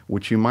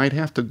 which you might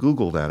have to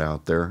Google that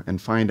out there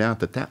and find out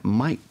that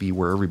might be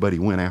where everybody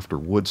went after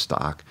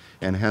Woodstock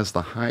and has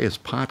the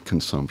highest pot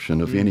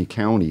consumption of any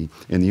county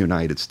in the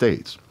United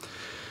States.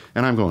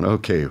 And I'm going,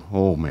 okay,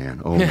 oh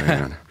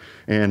man.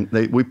 And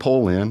we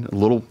pull in a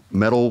little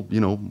metal,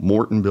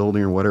 Morton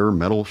building or whatever,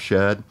 metal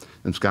shed.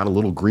 And it's got a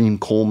little green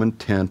Coleman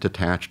tent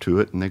attached to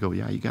it. And they go,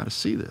 yeah, you got to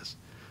see this.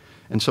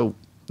 And so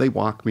they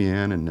walk me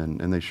in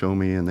and they show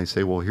me and they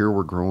say, well, here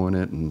we're growing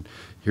it. And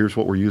here's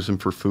what we're using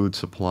for food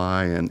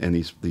supply. And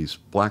these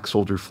black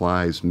soldier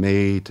flies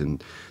mate.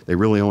 And they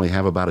really only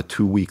have about a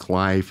 2-week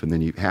life. And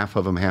then half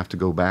of them have to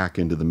go back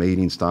into the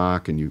mating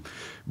stock. And you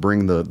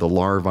bring the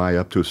larvae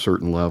up to a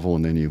certain level.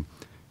 And then you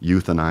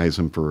euthanize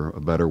them, for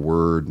a better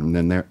word, and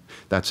then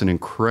that's an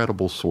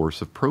incredible source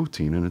of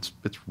protein, and it's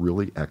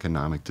really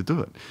economic to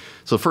do it.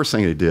 So the first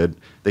thing they did,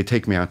 they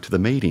take me out to the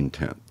mating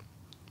tent.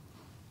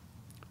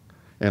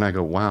 And I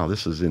go, wow,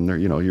 this is in there,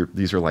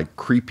 these are like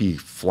creepy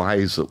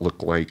flies that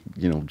look like,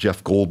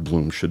 Jeff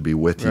Goldblum should be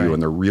with you, right.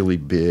 And they're really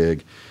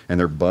big, and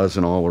they're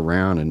buzzing all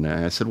around. And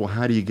I said, well,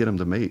 how do you get them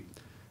to mate?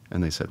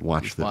 And they said,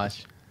 watch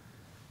this.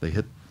 They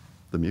hit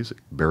the music,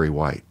 Barry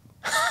White.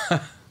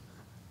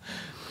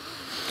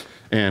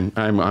 And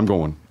I'm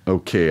going,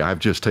 okay, I've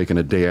just taken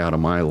a day out of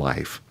my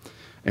life.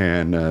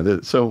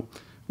 And so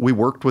we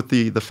worked with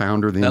the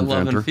founder, the inventor.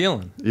 That love and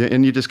feeling. Yeah,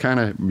 and you just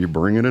you're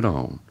bringing it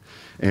on.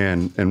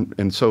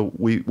 And so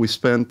we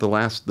spent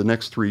the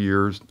next 3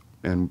 years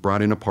and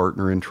brought in a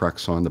partner in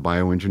Trexon, the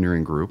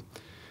bioengineering group.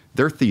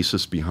 Their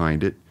thesis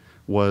behind it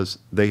was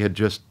they had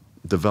just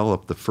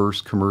developed the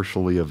first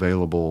commercially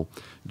available,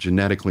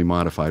 genetically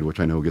modified, which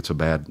I know gets a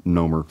bad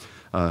nomer,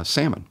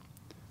 salmon.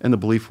 And the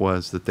belief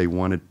was that they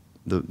wanted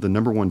the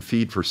number one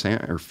feed for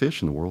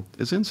fish in the world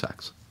is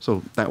insects.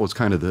 So that was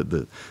kind of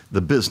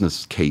the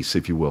business case,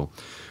 if you will.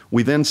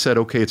 We then said,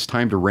 okay, it's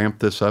time to ramp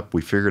this up.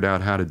 We figured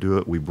out how to do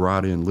it. We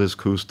brought in Liz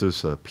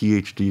Kustis, a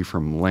PhD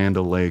from Land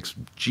O'Lakes,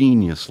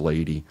 genius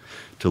lady,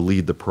 to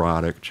lead the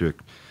product.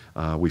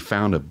 We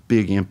found a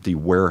big empty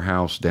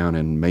warehouse down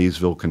in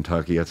Maysville,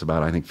 Kentucky. That's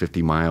about, I think,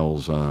 50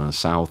 miles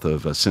south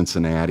of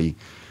Cincinnati.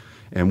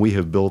 And we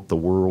have built the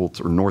world's,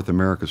 or North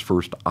America's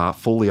first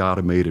fully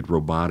automated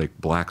robotic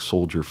black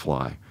soldier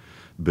fly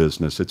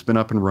business. It's been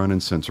up and running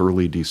since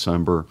early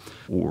December.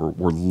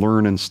 We're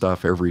learning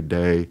stuff every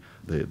day,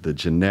 the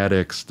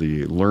genetics,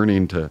 the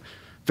learning to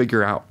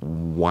figure out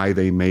why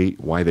they mate,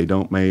 why they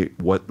don't mate,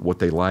 what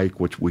they like.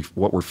 What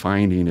we're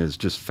finding is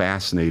just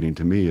fascinating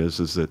to me is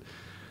that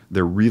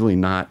they're really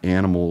not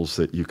animals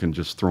that you can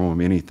just throw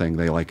them anything.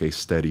 They like a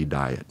steady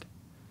diet.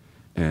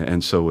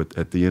 And so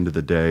at the end of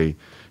the day,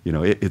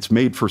 it's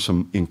made for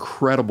some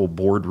incredible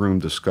boardroom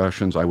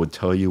discussions. I would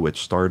tell you it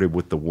started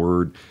with the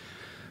word.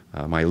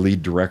 My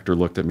lead director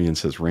looked at me and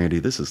says, "Randy,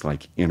 this is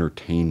like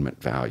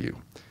entertainment value."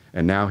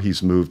 And now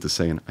he's moved to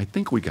saying, "I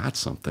think we got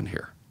something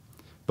here."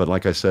 But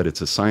like I said,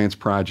 it's a science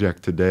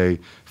project today.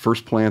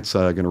 First plant's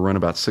going to run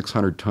about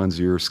 600 tons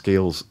a year,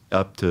 scales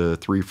up to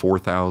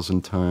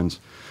 4,000 tons.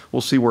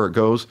 We'll see where it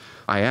goes.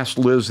 I asked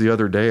Liz the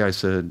other day, I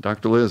said,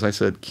 "Dr. Liz," I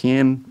said,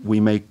 "can we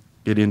make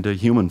it into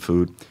human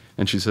food?"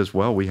 And she says,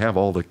 "Well, we have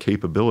all the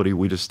capability.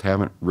 We just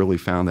haven't really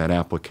found that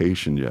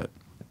application yet."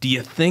 Do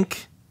you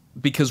think,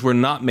 because we're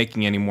not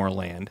making any more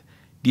land,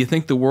 do you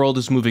think the world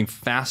is moving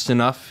fast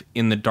enough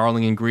in the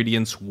Darling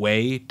Ingredients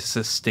way to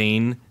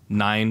sustain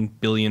 9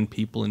 billion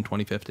people in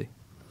 2050?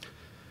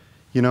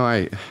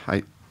 I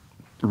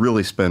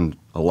really spend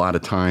a lot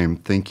of time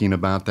thinking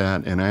about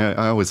that, and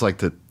I always like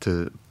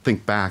to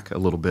think back a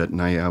little bit.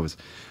 And I was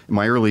in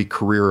my early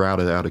career out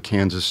of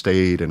Kansas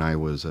State, and I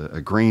was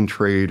a grain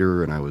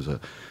trader, and I was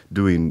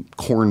doing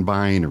corn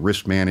buying and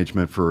risk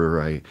management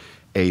for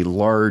a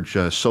large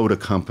soda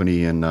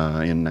company in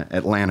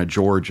Atlanta,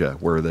 Georgia,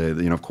 where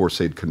of course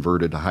they'd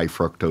converted to high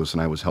fructose,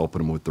 and I was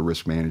helping them with the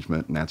risk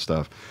management and that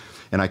stuff.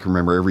 And I can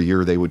remember every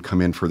year they would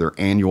come in for their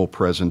annual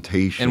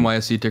presentation.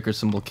 NYSE ticker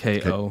symbol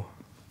KO.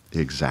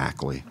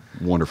 Exactly.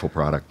 Wonderful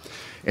product.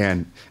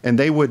 And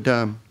they would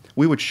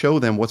we would show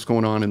them what's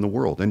going on in the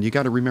world. And you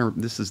got to remember,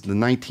 this is the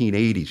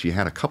 1980s. You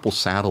had a couple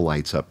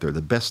satellites up there.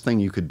 The best thing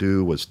you could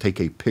do was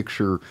take a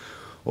picture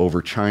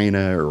over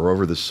China or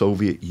over the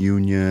Soviet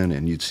Union,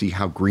 and you'd see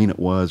how green it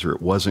was or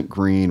it wasn't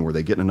green. Were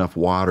they getting enough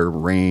water,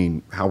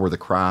 rain? How were the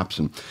crops?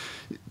 And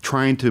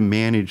trying to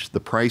manage the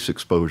price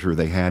exposure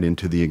they had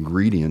into the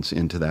ingredients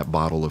into that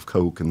bottle of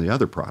Coke and the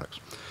other products.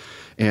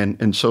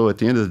 And so at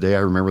the end of the day, I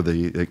remember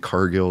the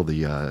Cargill,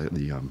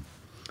 the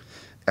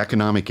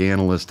economic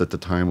analyst at the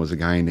time was a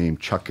guy named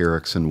Chuck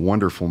Erickson,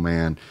 wonderful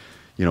man.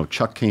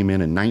 Chuck came in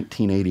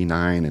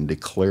 1989 and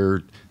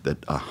declared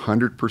that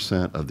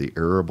 100% of the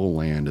arable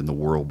land in the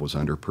world was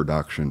under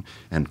production,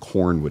 and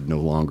corn would no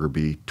longer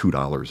be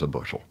 $2 a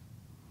bushel.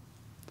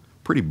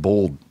 Pretty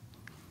bold.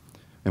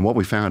 And what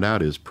we found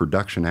out is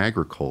production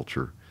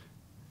agriculture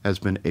has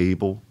been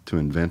able to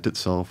invent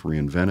itself,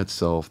 reinvent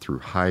itself through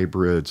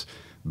hybrids,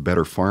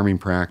 better farming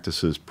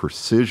practices,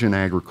 precision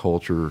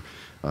agriculture,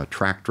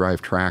 track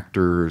drive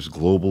tractors,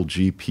 global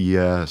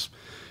GPS,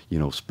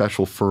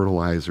 special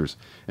fertilizers.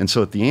 And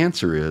so the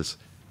answer is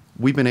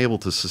we've been able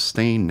to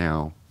sustain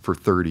now for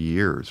 30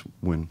 years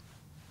when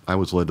I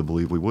was led to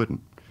believe we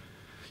wouldn't.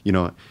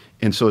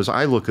 And so as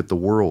I look at the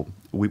world,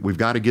 we've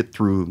got to get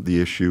through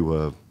the issue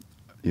of,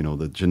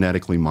 the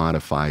genetically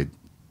modified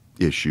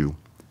issue.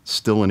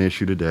 Still an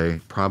issue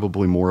today,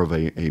 probably more of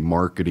a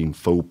marketing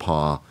faux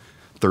pas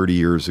 30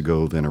 years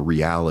ago than a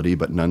reality,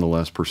 but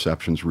nonetheless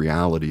perception's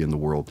reality in the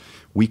world.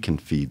 We can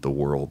feed the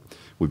world.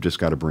 We've just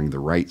got to bring the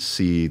right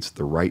seeds,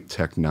 the right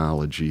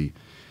technology,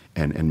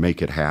 and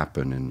make it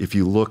happen. And if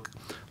you look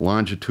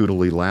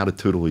longitudinally,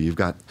 latitudinally, you've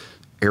got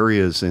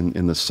areas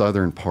in the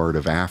southern part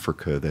of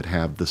Africa that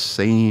have the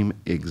same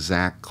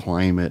exact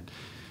climate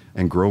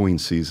and growing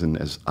season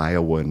as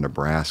Iowa and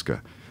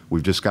Nebraska.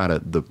 We've just got to,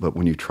 but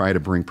when you try to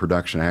bring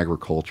production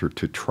agriculture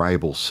to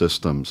tribal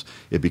systems,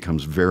 it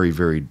becomes very,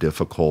 very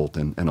difficult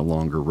and a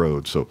longer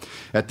road. So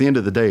at the end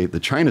of the day, the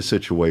China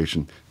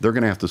situation, they're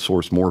going to have to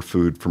source more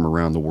food from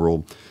around the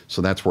world.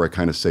 So that's where I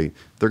kind of say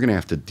they're going to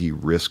have to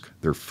de-risk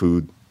their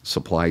food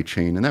supply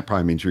chain. And that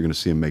probably means you're going to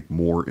see them make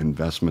more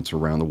investments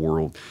around the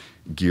world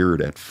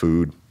geared at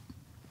food.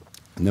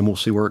 And then we'll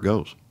see where it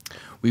goes.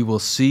 We will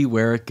see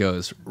where it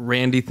goes.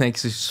 Randy,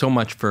 thanks so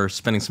much for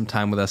spending some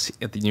time with us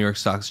at the New York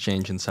Stock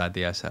Exchange inside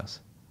the Ice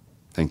House.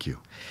 Thank you.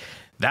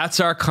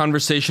 That's our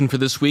conversation for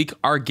this week.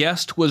 Our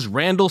guest was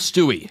Randy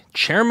Stuewe,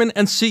 Chairman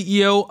and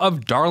CEO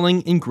of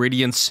Darling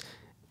Ingredients.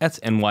 That's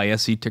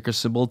NYSE ticker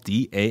symbol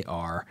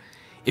DAR.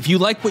 If you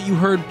like what you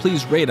heard,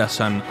 please rate us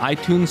on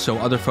iTunes so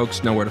other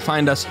folks know where to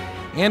find us.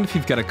 And if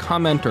you've got a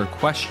comment or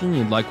question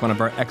you'd like one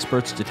of our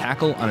experts to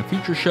tackle on a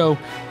future show,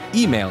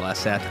 email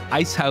us at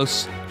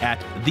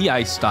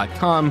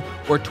icehouse@theice.com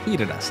or tweet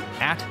at us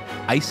at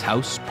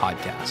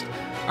IceHousePodcast.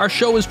 Our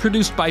show is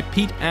produced by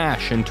Pete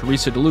Ash and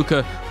Teresa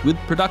DeLuca with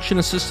production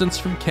assistance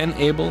from Ken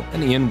Abel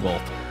and Ian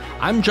Wolfe.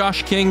 I'm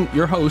Josh King,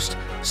 your host,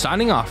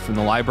 signing off from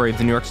the library of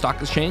the New York Stock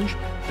Exchange.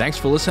 Thanks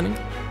for listening.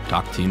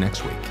 Talk to you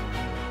next week.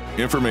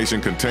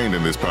 Information contained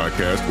in this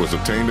podcast was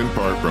obtained in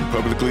part from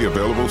publicly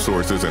available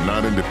sources and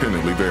not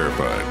independently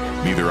verified.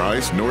 Neither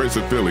ICE nor its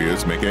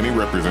affiliates make any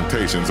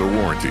representations or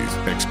warranties,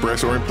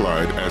 express or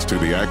implied, as to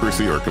the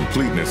accuracy or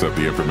completeness of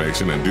the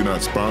information and do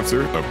not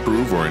sponsor,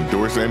 approve, or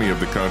endorse any of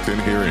the content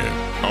herein,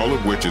 all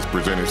of which is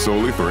presented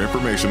solely for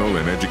informational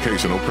and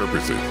educational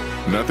purposes.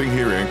 Nothing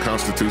herein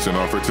constitutes an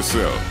offer to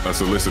sell, a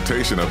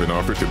solicitation of an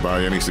offer to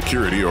buy any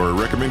security, or a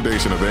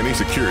recommendation of any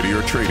security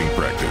or trading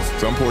practice.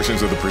 Some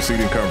portions of the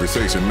preceding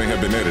conversation may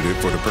have been edited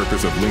for the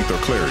purpose of length or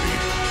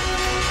clarity.